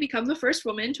eventually become the first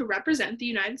woman to represent the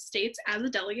United States as a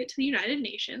delegate to the United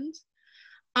Nations.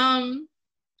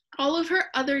 All of her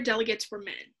other delegates were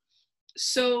men.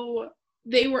 So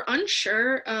they were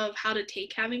unsure of how to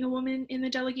take having a woman in the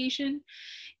delegation.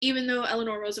 Even though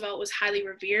Eleanor Roosevelt was highly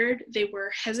revered, they were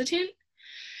hesitant.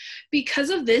 Because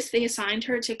of this, they assigned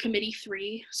her to Committee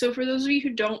 3. So for those of you who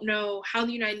don't know how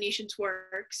the United Nations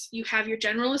works, you have your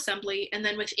General Assembly, and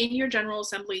then within your General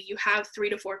Assembly, you have 3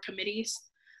 to 4 committees.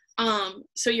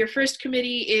 So your first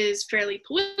committee is fairly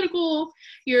political.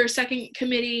 Your second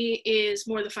committee is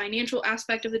more the financial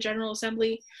aspect of the General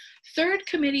Assembly. Third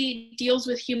committee deals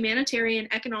with humanitarian,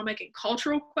 economic, and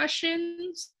cultural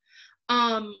questions,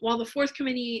 while the fourth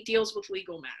committee deals with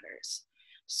legal matters.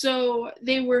 So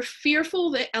they were fearful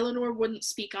that Eleanor wouldn't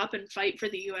speak up and fight for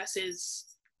the US's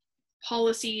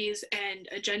policies and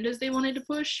agendas they wanted to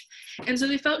push. And so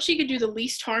they felt she could do the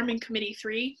least harm in Committee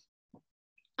 3.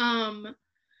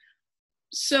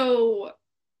 So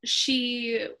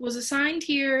she was assigned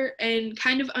here and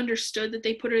kind of understood that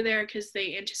they put her there because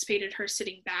they anticipated her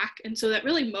sitting back. And so that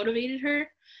really motivated her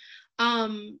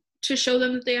to show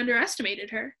them that they underestimated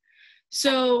her.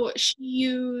 So she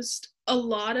used a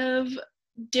lot of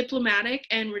diplomatic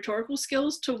and rhetorical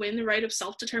skills to win the right of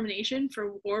self-determination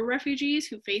for war refugees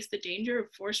who face the danger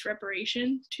of forced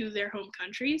reparation to their home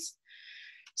countries.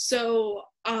 So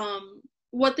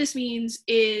what this means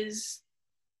is,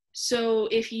 so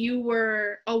if you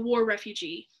were a war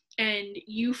refugee and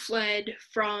you fled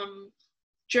from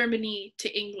Germany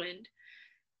to England,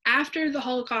 after the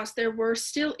Holocaust, there were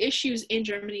still issues in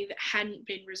Germany that hadn't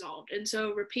been resolved. And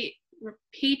so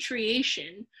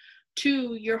repatriation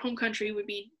to your home country would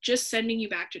be just sending you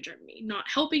back to Germany, not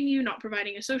helping you, not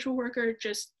providing a social worker,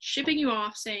 just shipping you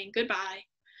off, saying goodbye.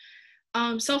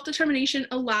 Self-determination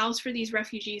allows for these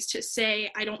refugees to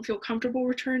say, I don't feel comfortable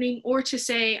returning, or to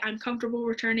say, I'm comfortable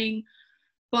returning,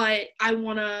 but I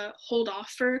want to hold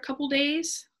off for a couple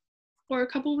days or a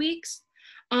couple weeks.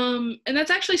 And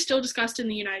that's actually still discussed in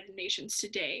the United Nations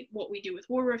today, what we do with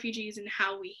war refugees and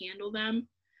how we handle them.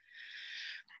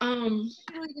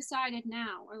 Really decided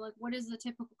now, or like what does the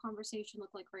typical conversation look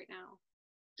like right now?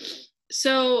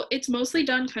 So it's mostly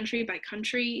done country by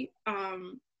country.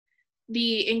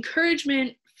 The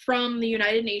encouragement from the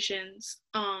United Nations.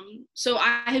 So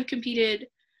I have competed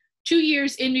 2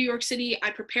 years in New York City.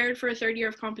 I prepared for a third year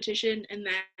of competition, and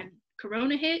then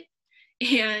Corona hit,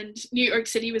 and New York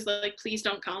City was like, please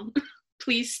don't come,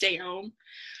 please stay home.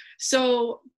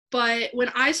 So, but when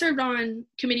I served on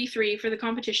Committee 3 for the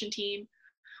competition team,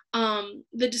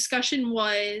 the discussion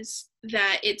was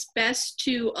that it's best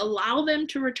to allow them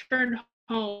to return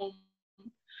home,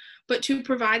 but to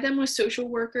provide them with social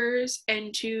workers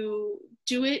and to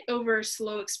do it over a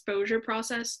slow exposure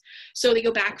process. So they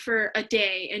go back for a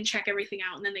day and check everything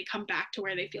out, and then they come back to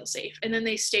where they feel safe. And then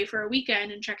they stay for a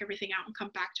weekend and check everything out and come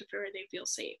back to where they feel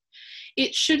safe.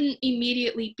 It shouldn't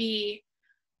immediately be,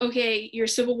 okay, your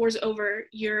civil war's over,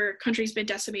 your country's been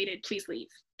decimated, please leave.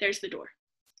 There's the door.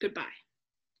 Goodbye.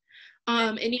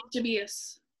 It needs to be That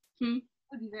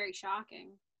would be very shocking.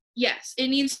 Yes, it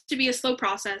needs to be a slow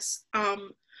process.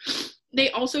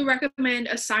 They also recommend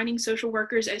assigning social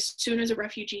workers as soon as a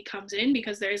refugee comes in,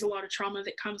 because there is a lot of trauma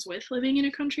that comes with living in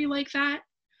a country like that.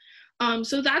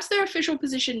 So that's their official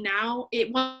position now.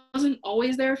 It wasn't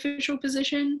always their official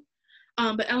position,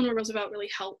 but Eleanor Roosevelt really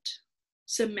helped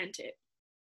cement it.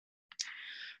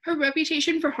 Her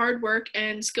reputation for hard work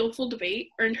and skillful debate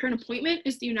earned her an appointment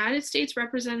as the United States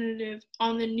representative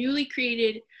on the newly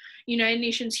created United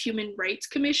Nations Human Rights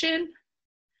Commission.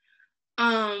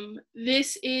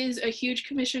 This is a huge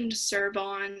commission to serve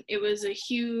on. It was a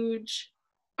huge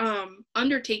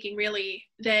undertaking, really,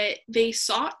 that they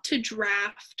sought to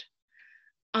draft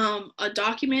a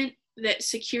document that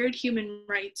secured human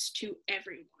rights to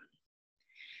everyone.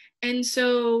 And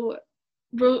so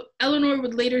Eleanor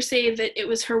would later say that it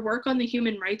was her work on the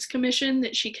Human Rights Commission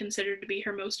that she considered to be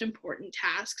her most important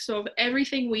task. So of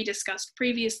everything we discussed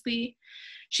previously,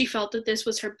 she felt that this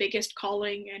was her biggest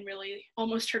calling and really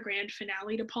almost her grand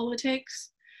finale to politics.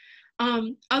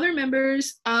 Other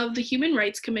members of the Human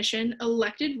Rights Commission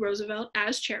elected Roosevelt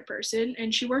as chairperson,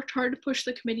 and she worked hard to push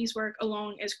the committee's work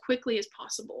along as quickly as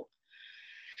possible.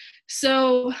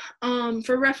 So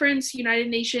for reference,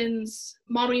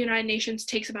 Model United Nations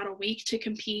takes about a week to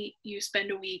compete. You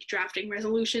spend a week drafting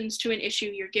resolutions to an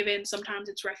issue you're given. Sometimes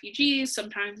it's refugees,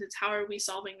 sometimes it's how are we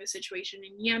solving the situation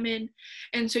in Yemen.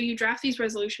 And so you draft these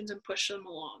resolutions and push them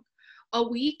along. A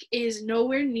week is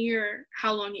nowhere near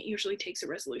how long it usually takes a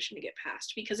resolution to get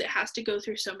passed, because it has to go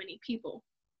through so many people.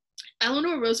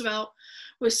 Eleanor Roosevelt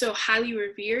was so highly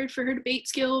revered for her debate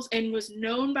skills and was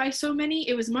known by so many,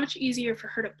 it was much easier for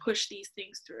her to push these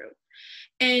things through.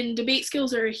 And debate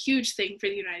skills are a huge thing for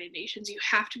the United Nations. You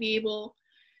have to be able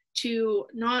to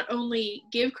not only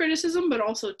give criticism, but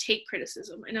also take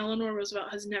criticism. And Eleanor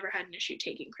Roosevelt has never had an issue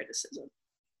taking criticism.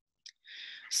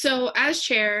 So as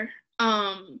chair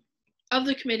of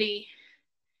the committee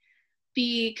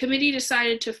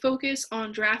decided to focus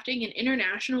on drafting an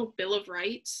international Bill of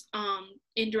Rights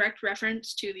in direct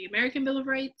reference to the American Bill of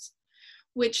Rights,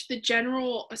 which the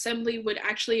General Assembly would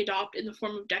actually adopt in the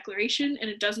form of declaration, and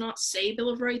it does not say Bill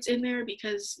of Rights in there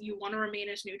because you want to remain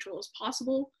as neutral as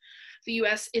possible. The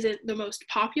US isn't the most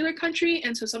popular country,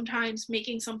 and so sometimes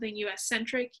making something US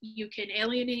centric, you can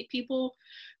alienate people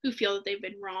who feel that they've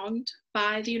been wronged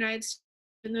by the United States,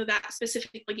 even though that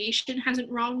specific legation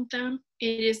hasn't wronged them.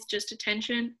 It is just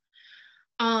attention.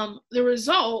 The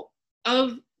result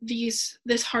of this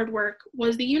hard work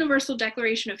was the Universal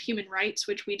Declaration of Human Rights,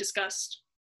 which we discussed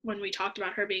when we talked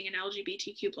about her being an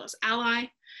LGBTQ plus ally.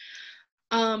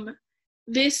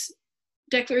 This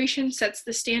declaration sets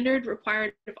the standard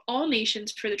required of all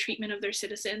nations for the treatment of their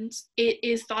citizens. It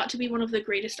is thought to be one of the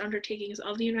greatest undertakings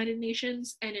of the United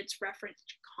Nations, and it's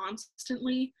referenced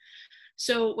constantly.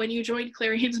 So when you join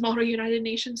Clarion's Model United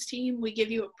Nations team, we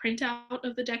give you a printout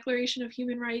of the Declaration of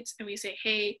Human Rights, and we say,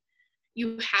 hey,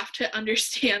 you have to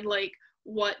understand like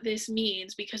what this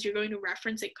means because you're going to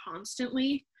reference it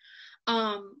constantly.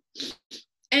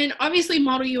 And obviously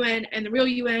Model UN and the real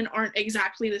UN aren't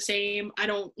exactly the same. I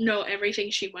don't know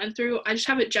everything she went through. I just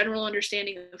have a general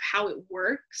understanding of how it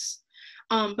works.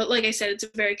 But like I said, it's a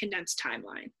very condensed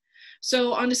timeline.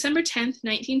 So on December 10th,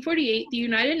 1948, the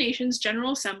United Nations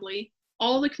General Assembly,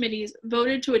 all the committees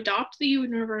voted to adopt the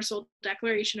Universal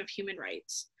Declaration of Human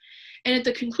Rights. And at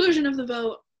the conclusion of the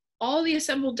vote, all the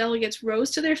assembled delegates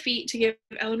rose to their feet to give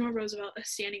Eleanor Roosevelt a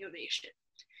standing ovation.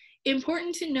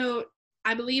 Important to note,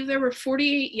 I believe there were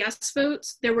 48 yes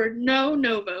votes. There were no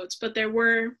votes, but there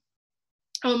were,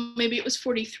 maybe it was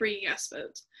 43 yes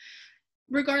votes.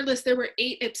 Regardless, there were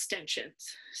 8 abstentions.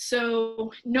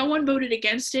 So no one voted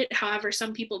against it. However,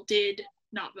 some people did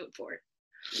not vote for it.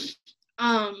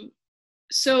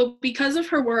 So because of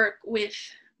her work with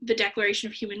the Declaration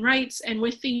of Human Rights and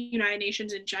with the United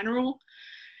Nations in general,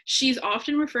 she's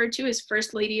often referred to as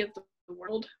First Lady of the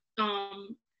World.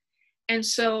 And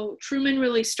so Truman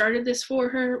really started this for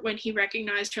her when he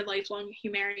recognized her lifelong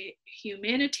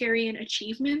humanitarian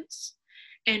achievements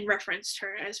and referenced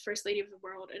her as First Lady of the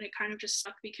World. And it kind of just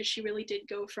stuck because she really did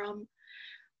go from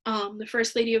the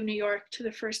First Lady of New York to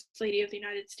the First Lady of the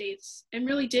United States and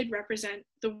really did represent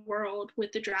the world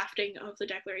with the drafting of the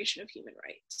Declaration of Human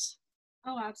Rights.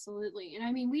 Oh, absolutely. And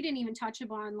I mean, we didn't even touch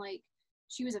upon, like,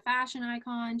 she was a fashion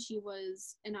icon. She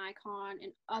was an icon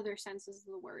in other senses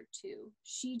of the word, too.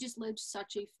 She just lived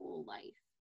such a full life.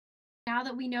 Now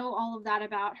that we know all of that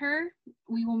about her,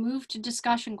 we will move to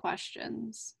discussion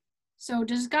questions. So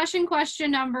discussion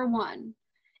question number 1.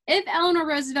 If Eleanor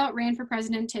Roosevelt ran for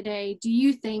president today, do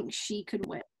you think she could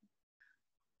win?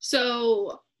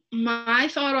 So my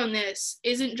thought on this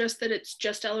isn't just that it's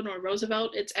just Eleanor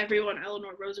Roosevelt, it's everyone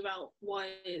Eleanor Roosevelt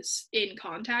was in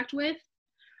contact with.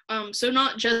 So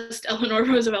not just Eleanor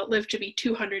Roosevelt lived to be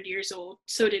 200 years old,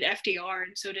 so did FDR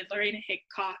and so did Lorena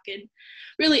Hickok and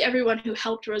really everyone who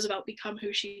helped Roosevelt become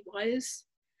who she was.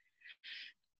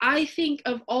 I think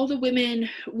of all the women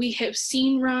we have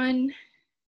seen run,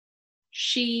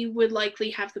 she would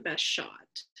likely have the best shot.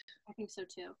 I think so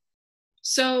too.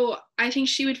 So I think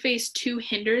she would face 2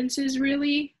 hindrances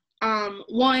really.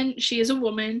 One, she is a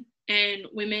woman and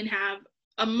women have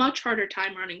a much harder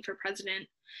time running for president,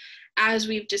 as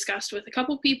we've discussed with a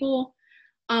couple people.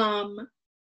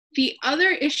 The other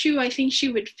issue I think she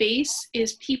would face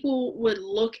is people would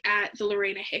look at the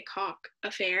Lorena Hickok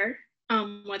affair,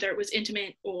 whether it was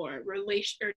intimate or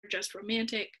just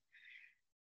romantic.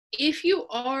 If you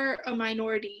are a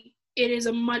minority, it is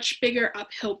a much bigger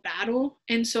uphill battle.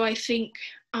 And so I think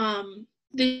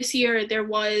this year there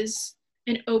was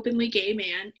an openly gay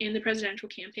man in the presidential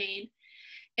campaign.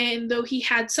 And though he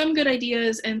had some good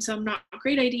ideas and some not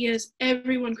great ideas,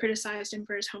 everyone criticized him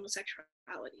for his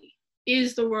homosexuality.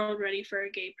 Is the world ready for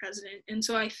a gay president? And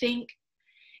so I think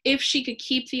if she could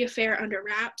keep the affair under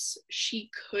wraps,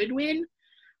 she could win.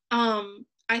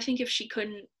 I think if she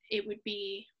couldn't, it would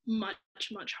be much,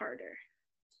 much harder.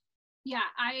 Yeah,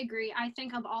 I agree. I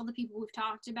think of all the people we've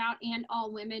talked about and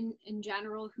all women in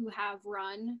general who have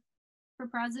run for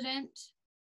president,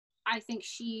 I think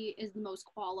she is the most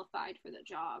qualified for the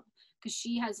job because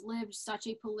she has lived such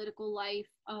a political life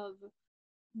of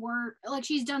work. Like,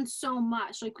 she's done so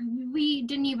much. Like, we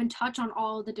didn't even touch on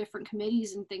all the different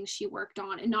committees and things she worked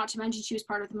on, and not to mention she was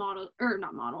part of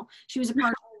the she was a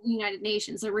part of the United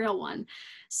Nations, the real one.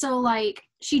 So, like,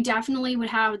 she definitely would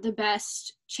have the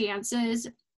best chances.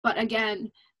 But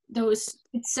again, it's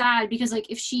sad because,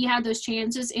 like, if she had those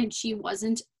chances and she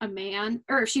wasn't a man,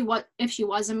 or if she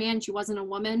was a man, she wasn't a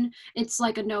woman, it's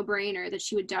like a no-brainer that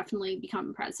she would definitely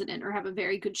become president or have a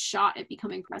very good shot at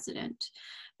becoming president.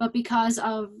 But because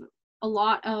of a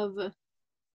lot of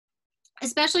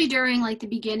especially during like the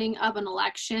beginning of an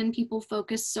election, people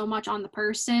focus so much on the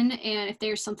person, and if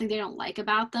there's something they don't like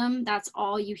about them, that's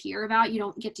all you hear about. You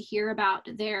don't get to hear about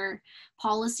their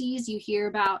policies. You hear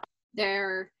about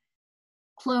their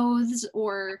clothes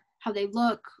or how they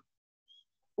look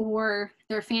or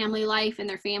their family life and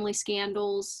their family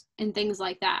scandals and things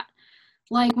like that.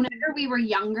 Like whenever we were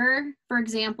younger, for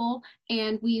example,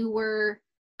 and we were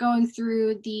going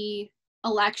through the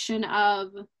election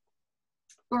of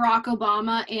Barack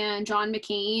Obama and John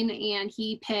McCain, and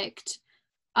he picked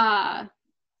Sarah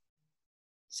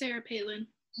Palin.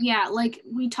 Yeah, like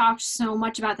we talked so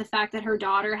much about the fact that her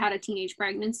daughter had a teenage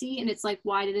pregnancy, and it's like,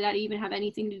 why did that even have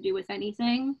anything to do with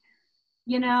anything?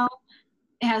 You know,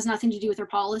 it has nothing to do with her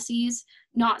policies.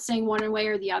 Not saying one way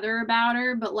or the other about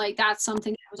her, but like that's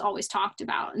something that was always talked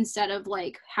about instead of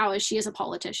like, how is she as a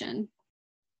politician?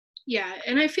 Yeah,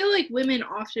 and I feel like women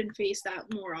often face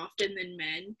that more often than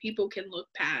men. People can look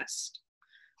past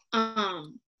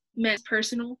men's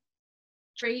personal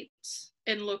traits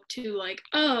and look to like,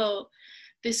 oh,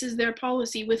 this is their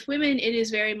policy. With women, it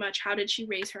is very much, how did she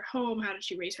raise her home? How did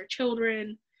she raise her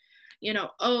children? You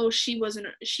know, oh, she was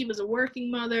a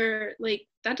working mother. Like,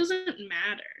 that doesn't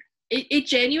matter. It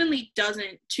genuinely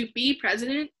doesn't. To be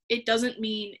president, it doesn't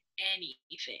mean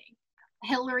anything.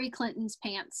 Hillary Clinton's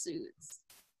pantsuits.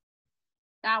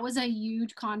 That was a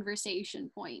huge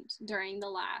conversation point during the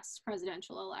last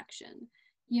presidential election.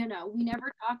 You know, we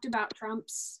never talked about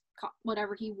Trump's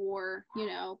whatever he wore, you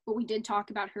know, but we did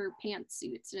talk about her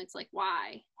pantsuits, and it's like,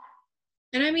 why?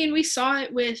 And I mean, we saw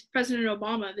it with President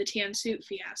Obama, the tan suit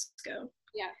fiasco.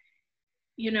 Yeah.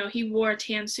 You know, he wore a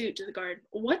tan suit to the garden.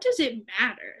 What does it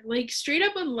matter? Like, straight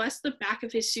up, unless the back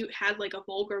of his suit had like a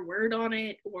vulgar word on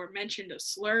it or mentioned a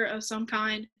slur of some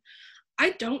kind,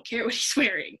 I don't care what he's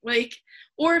wearing. Like,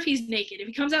 or if he's naked. If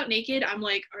he comes out naked, I'm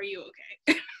like, are you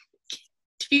okay?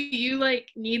 Do you like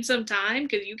need some time?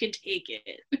 Because you can take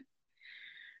it.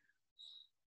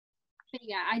 But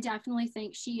yeah, I definitely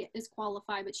think she is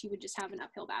qualified, but she would just have an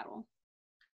uphill battle.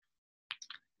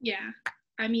 Yeah.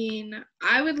 I mean,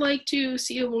 I would like to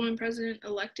see a woman president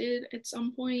elected at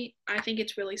some point. I think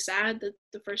it's really sad that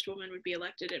the first woman would be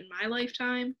elected in my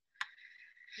lifetime.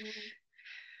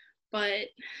 But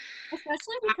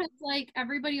especially because like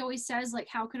everybody always says like,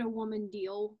 how could a woman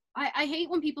deal? I hate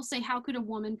when people say, how could a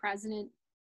woman president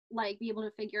like be able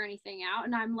to figure anything out?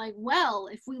 And I'm like, well,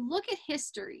 if we look at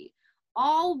history,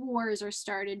 all wars are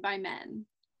started by men.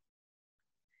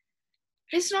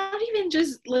 It's not even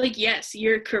just like, yes,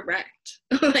 you're correct.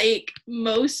 Like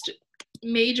most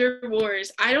major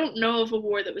wars, I don't know of a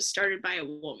war that was started by a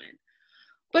woman.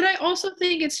 But I also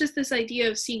think it's just this idea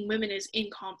of seeing women as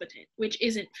incompetent, which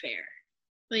isn't fair.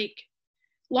 Like,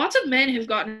 lots of men have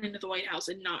gotten into the White House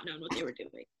and not known what they were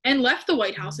doing, and left the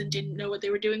White House and didn't know what they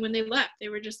were doing when they left. They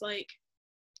were just like,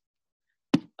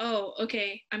 oh,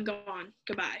 okay, I'm gone.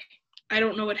 Goodbye. I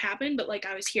don't know what happened, but like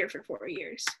I was here for 4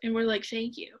 years. And we're like,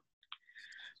 thank you.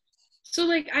 So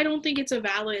like, I don't think it's a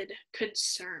valid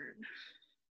concern.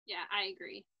 Yeah, I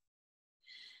agree.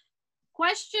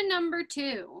 Question number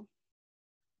 2.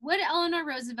 Would Eleanor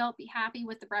Roosevelt be happy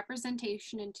with the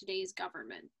representation in today's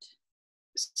government?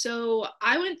 So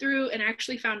I went through and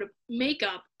actually found a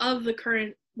makeup of the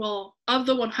current, well, of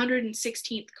the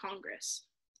 116th Congress.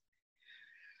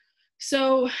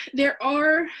 So there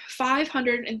are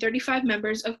 535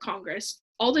 members of Congress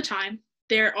all the time.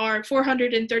 There are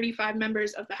 435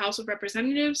 members of the House of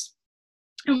Representatives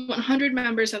and 100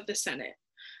 members of the Senate.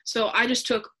 So I just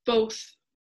took both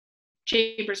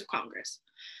chambers of Congress.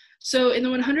 So in the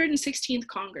 116th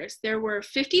Congress, there were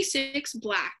 56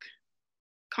 Black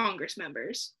Congress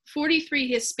members, 43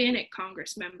 Hispanic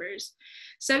Congress members,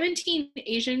 17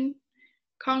 Asian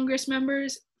Congress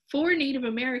members, 4 Native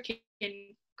American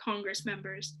Congress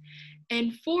members,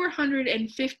 and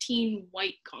 415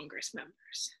 white Congress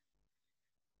members.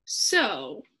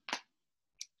 So,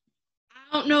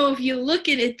 I don't know if you're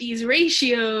looking at these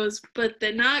ratios, but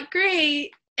they're not great.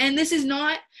 And this is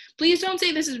not, please don't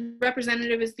say this is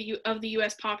representative of the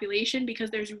US population,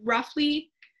 because there's roughly,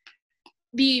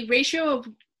 the ratio of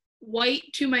white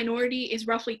to minority is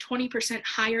roughly 20%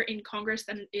 higher in Congress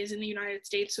than it is in the United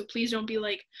States. So please don't be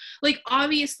like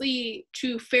obviously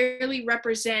to fairly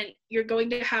represent, you're going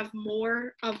to have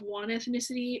more of one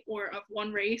ethnicity or of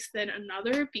one race than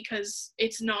another, because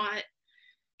it's not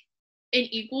an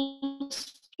equal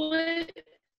split.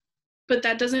 But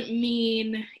that doesn't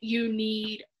mean you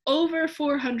need over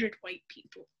 400 white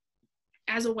people.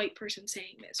 As a white person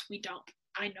saying this, we don't.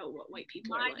 I know what white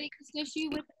people are like. My biggest issue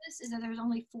with this is that there's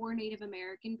only 4 Native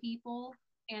American people,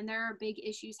 and there are big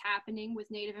issues happening with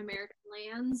Native American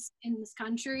lands in this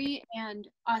country, and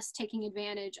us taking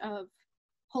advantage of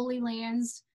Holy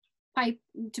Lands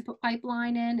to put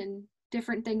pipeline in and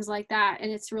different things like that.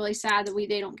 And it's really sad that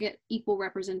they don't get equal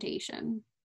representation.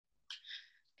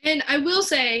 And I will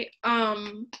say,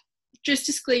 just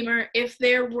disclaimer, if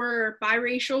there were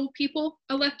biracial people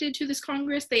elected to this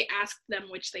Congress, they asked them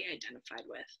which they identified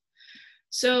with.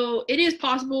 So it is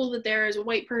possible that there is a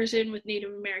white person with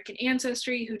Native American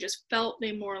ancestry who just felt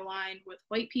they more aligned with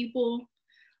white people.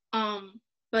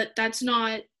 But that's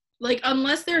not, like,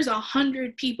 unless there's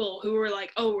 100 people who are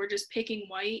like, oh, we're just picking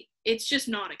white, it's just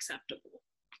not acceptable.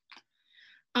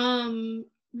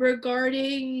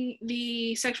 Regarding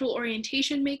the sexual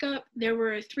orientation makeup, there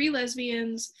were 3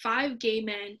 lesbians, 5 gay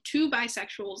men, 2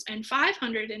 bisexuals, and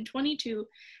 522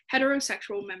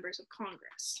 heterosexual members of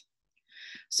Congress.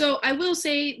 So I will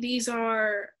say these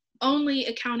are only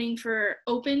accounting for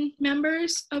open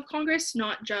members of Congress,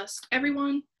 not just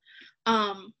everyone.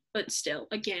 But still,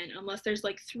 again, unless there's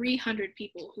like 300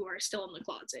 people who are still in the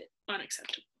closet,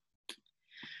 unacceptable.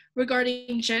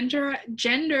 Regarding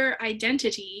gender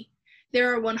identity,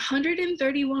 there are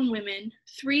 131 women,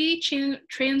 3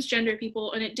 transgender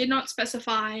people, and it did not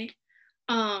specify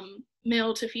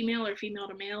male to female or female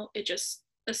to male. It just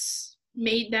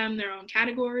made them their own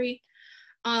category.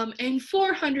 And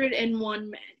 401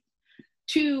 men.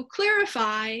 To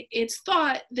clarify, it's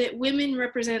thought that women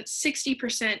represent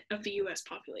 60% of the US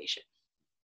population.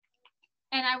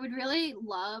 And I would really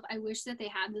I wish that they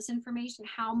had this information,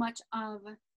 how much of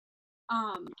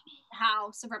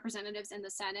House of Representatives and the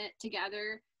Senate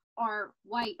together are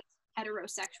white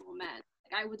heterosexual men.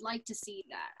 I would like to see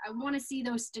that. I want to see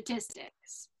those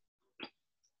statistics.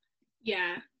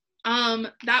 Yeah.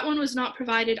 That one was not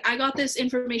provided. I got this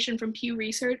information from Pew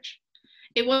Research.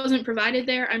 It wasn't provided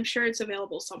there. I'm sure it's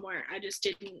available somewhere. I just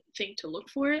didn't think to look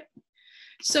for it.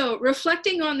 So,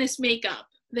 reflecting on this makeup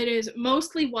that is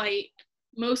mostly white,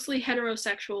 mostly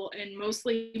heterosexual, and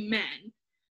mostly men,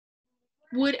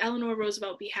 would Eleanor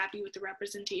Roosevelt be happy with the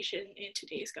representation in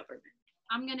today's government?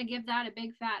 I'm going to give that a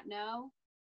big fat no.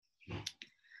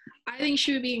 I think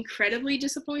she would be incredibly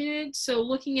disappointed. So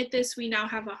looking at this, we now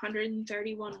have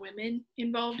 131 women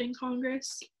involved in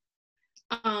Congress.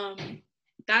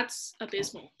 That's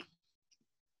abysmal.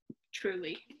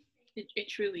 Truly. It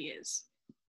truly is.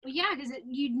 Well, yeah, because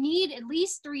you'd need at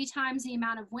least 3 times the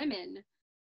amount of women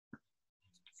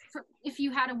if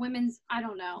you had a women's, I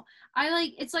don't know.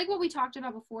 It's like what we talked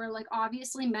about before, like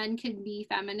obviously men can be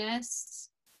feminists,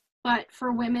 but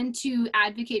for women to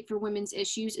advocate for women's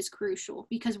issues is crucial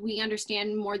because we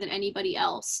understand more than anybody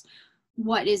else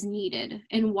what is needed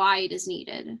and why it is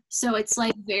needed. So it's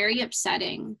like very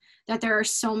upsetting that there are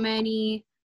so many,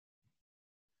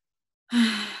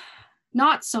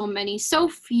 so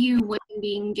few women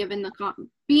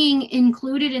being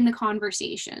included in the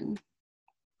conversation.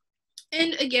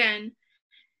 And again,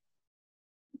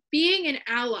 being an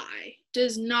ally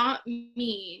does not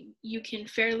mean you can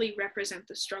fairly represent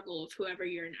the struggle of whoever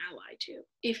you're an ally to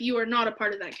if you are not a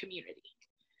part of that community.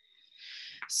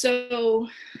 So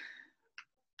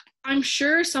I'm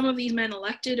sure some of these men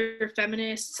elected are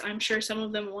feminists. I'm sure some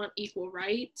of them want equal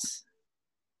rights,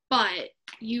 but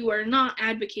you are not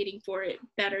advocating for it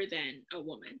better than a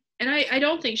woman. And I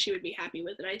don't think she would be happy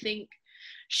with it. I think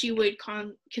she would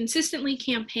consistently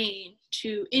campaign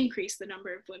to increase the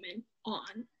number of women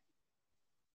on.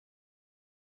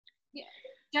 Yeah,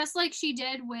 just like she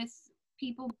did with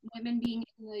women being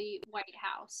in the White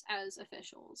House as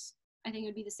officials. I think it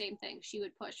would be the same thing. She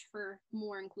would push for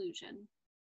more inclusion.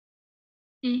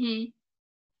 Mm-hmm.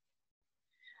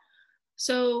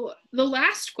 So the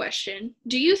last question,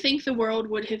 do you think the world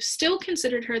would have still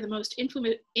considered her the most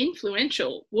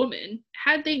influential woman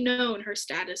had they known her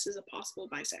status as a possible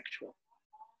bisexual?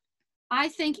 I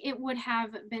think it would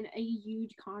have been a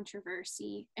huge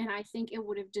controversy, and I think it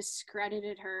would have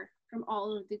discredited her from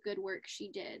all of the good work she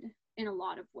did in a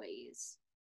lot of ways.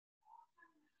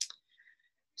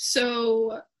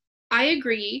 So I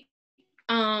agree.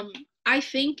 I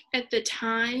think at the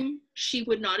time she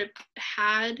would not have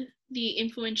had the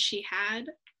influence she had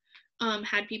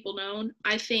people known.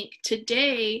 I think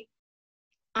today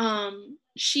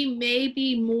she may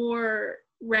be more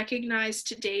recognized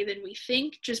today than we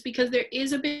think, just because there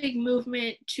is a big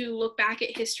movement to look back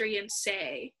at history and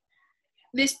say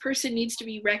this person needs to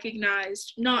be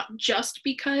recognized not just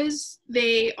because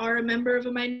they are a member of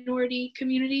a minority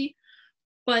community,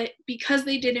 but because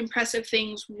they did impressive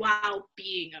things while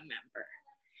being a member.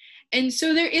 And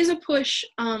so there is a push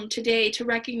today to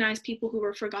recognize people who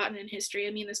were forgotten in history.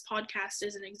 I mean, this podcast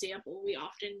is an example. We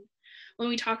often, when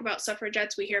we talk about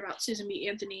suffragettes, we hear about Susan B.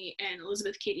 Anthony and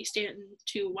Elizabeth Cady Stanton,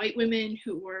 2 white women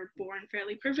who were born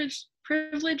fairly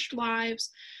privileged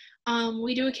lives,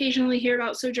 We do occasionally hear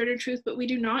about Sojourner Truth, but we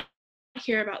do not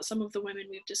hear about some of the women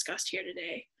we've discussed here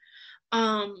today.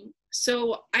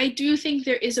 So I do think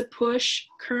there is a push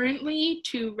currently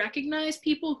to recognize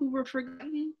people who were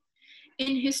forgotten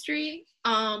in history.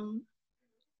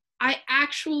 I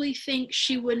actually think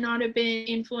she would not have been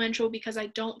influential because I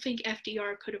don't think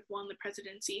FDR could have won the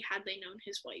presidency had they known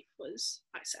his wife was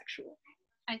bisexual.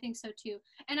 I think so too.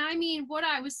 And I mean, what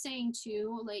I was saying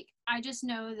too, like, I just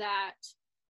know that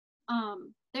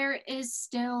there is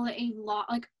still a lot,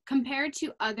 like, compared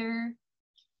to other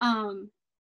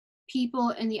people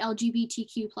in the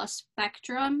LGBTQ plus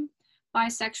spectrum,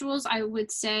 bisexuals, I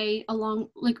would say, along,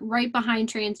 like, right behind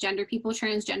transgender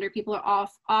people are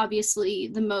obviously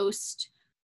the most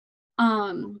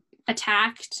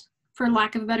attacked, for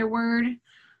lack of a better word.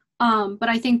 But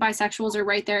I think bisexuals are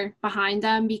right there behind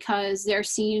them because they're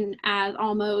seen as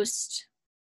almost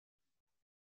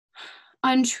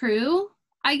untrue,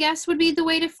 I guess would be the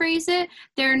way to phrase it.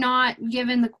 They're not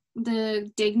given the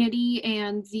dignity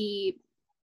and the,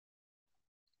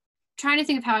 trying to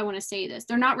think of how I want to say this.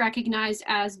 They're not recognized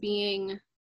as being.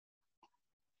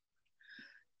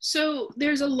 So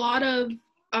there's a lot of,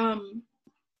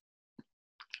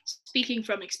 speaking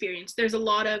from experience, there's a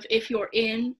lot of, if you're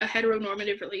in a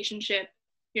heteronormative relationship,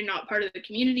 you're not part of the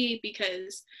community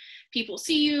because people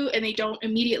see you and they don't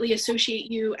immediately associate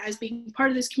you as being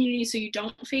part of this community, so you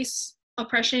don't face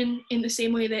oppression in the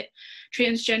same way that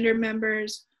transgender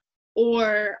members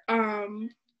or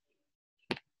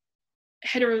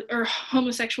hetero or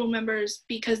homosexual members,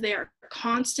 because they are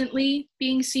constantly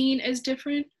being seen as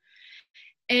different.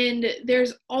 And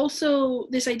there's also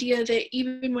this idea that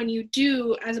even when you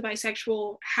do, as a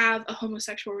bisexual, have a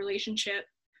homosexual relationship,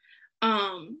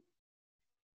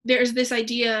 there's this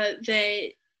idea that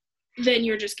then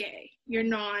you're just gay, you're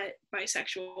not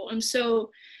bisexual. And so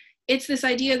it's this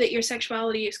idea that your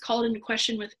sexuality is called into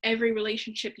question with every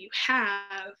relationship you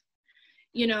have,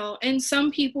 you know. And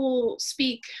some people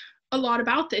speak a lot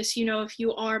about this, you know, if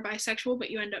you are bisexual but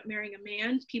you end up marrying a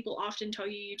man, people often tell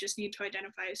you you just need to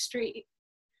identify as straight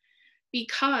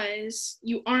because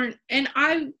you aren't. And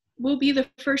I will be the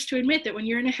first to admit that when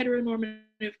you're in a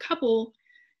heteronormative couple,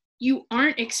 you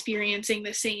aren't experiencing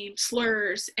the same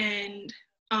slurs and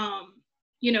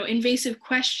you know, invasive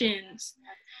questions.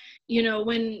 You know,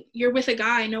 when you're with a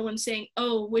guy, no one's saying,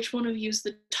 oh, which one of you's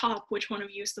the top, which one of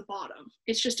you's the bottom.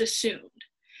 It's just assumed.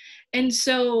 And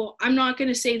so I'm not going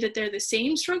to say that they're the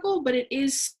same struggle, but it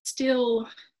is still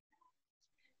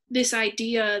this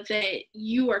idea that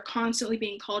you are constantly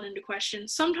being called into question,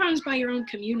 sometimes by your own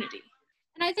community.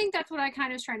 And I think that's what I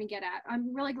kind of was trying to get at.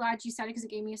 I'm really glad you said it because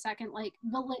it gave me a second, like,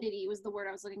 validity was the word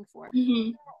I was looking for.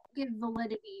 Mm-hmm. Give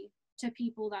validity to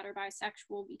people that are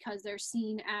bisexual because they're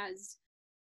seen as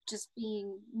just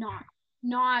being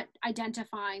not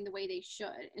identifying the way they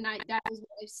should. And that is what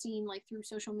I've seen, like, through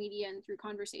social media and through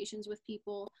conversations with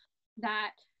people,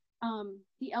 that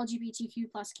the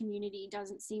LGBTQ plus community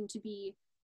doesn't seem to be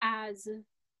as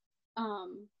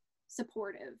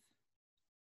supportive.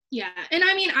 Yeah, and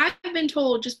I mean, I've been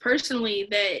told just personally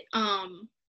that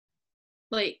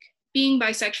like, being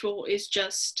bisexual is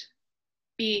just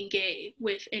being gay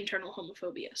with internal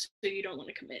homophobia, so you don't want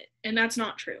to commit. And that's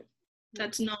not true.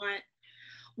 That's not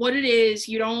what it is.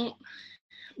 You don't,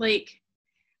 like,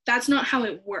 that's not how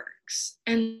it works.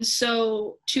 And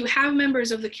so to have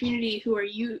members of the community who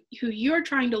you're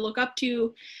trying to look up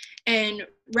to and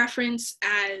reference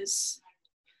as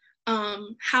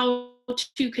how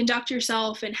to conduct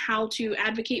yourself and how to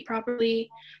advocate properly,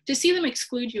 to see them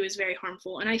exclude you is very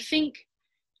harmful. And I think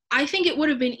it would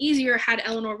have been easier had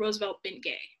Eleanor Roosevelt been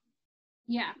gay.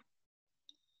 Yeah,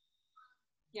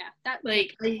 that,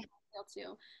 like, I feel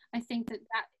too. I think that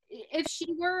if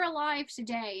she were alive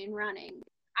today and running,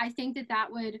 I think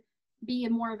that would be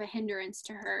more of a hindrance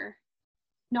to her.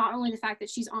 Not only the fact that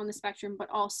she's on the spectrum, but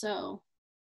also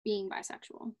being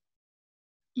bisexual.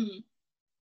 Mm-hmm.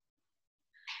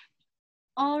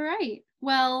 All right.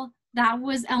 Well, that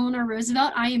was Eleanor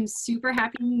Roosevelt. I am super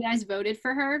happy you guys voted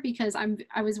for her because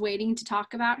I was waiting to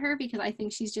talk about her because I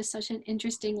think she's just such an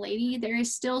interesting lady. There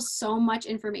is still so much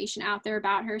information out there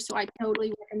about her, so I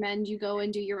totally recommend you go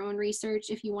and do your own research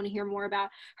if you want to hear more about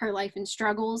her life and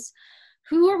struggles.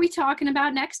 Who are we talking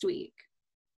about next week?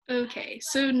 Okay,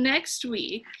 so next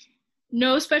week,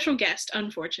 no special guest,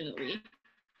 unfortunately.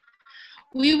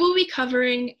 We will be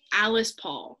covering Alice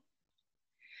Paul.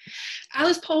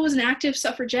 Alice Paul was an active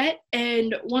suffragette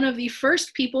and one of the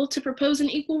first people to propose an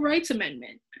equal rights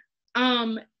amendment.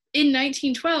 In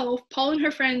 1912, Paul and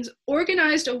her friends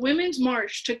organized a women's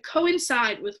march to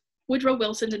coincide with Woodrow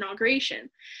Wilson's inauguration.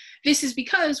 This is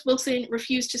because Wilson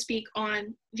refused to speak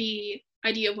on the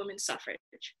idea of women's suffrage.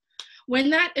 When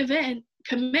that event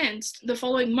commenced, the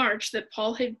following March that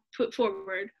Paul had put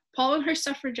forward, Paul and her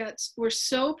suffragettes were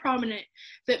so prominent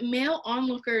that male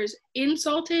onlookers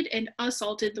insulted and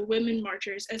assaulted the women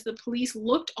marchers as the police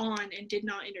looked on and did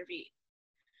not intervene.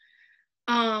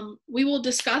 We will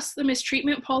discuss the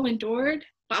mistreatment Paul endured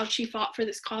while she fought for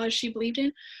this cause she believed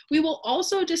in. We will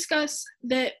also discuss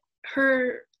that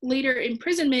her later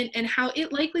imprisonment and how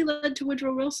it likely led to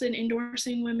Woodrow Wilson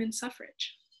endorsing women's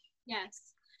suffrage. Yes.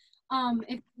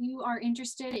 If you are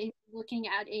interested in looking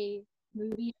at a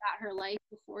movie about her life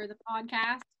before the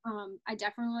podcast, I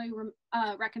definitely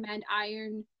recommend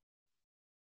Iron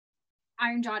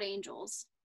Jawed Angels.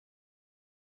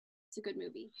 It's a good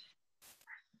movie.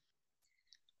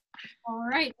 All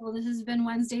right, well, this has been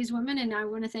Wednesday's Women, and I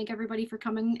want to thank everybody for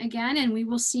coming again, and we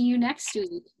will see you next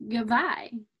week. Goodbye.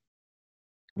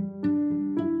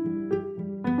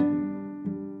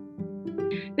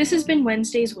 This has been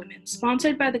Wednesday's Women,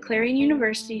 sponsored by the Clarion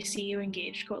University CU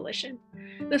Engaged Coalition.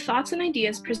 The thoughts and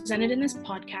ideas presented in this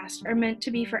podcast are meant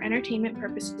to be for entertainment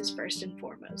purposes first and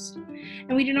foremost,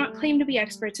 and we do not claim to be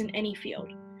experts in any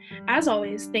field. As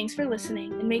always, thanks for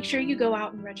listening, and make sure you go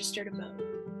out and register to vote.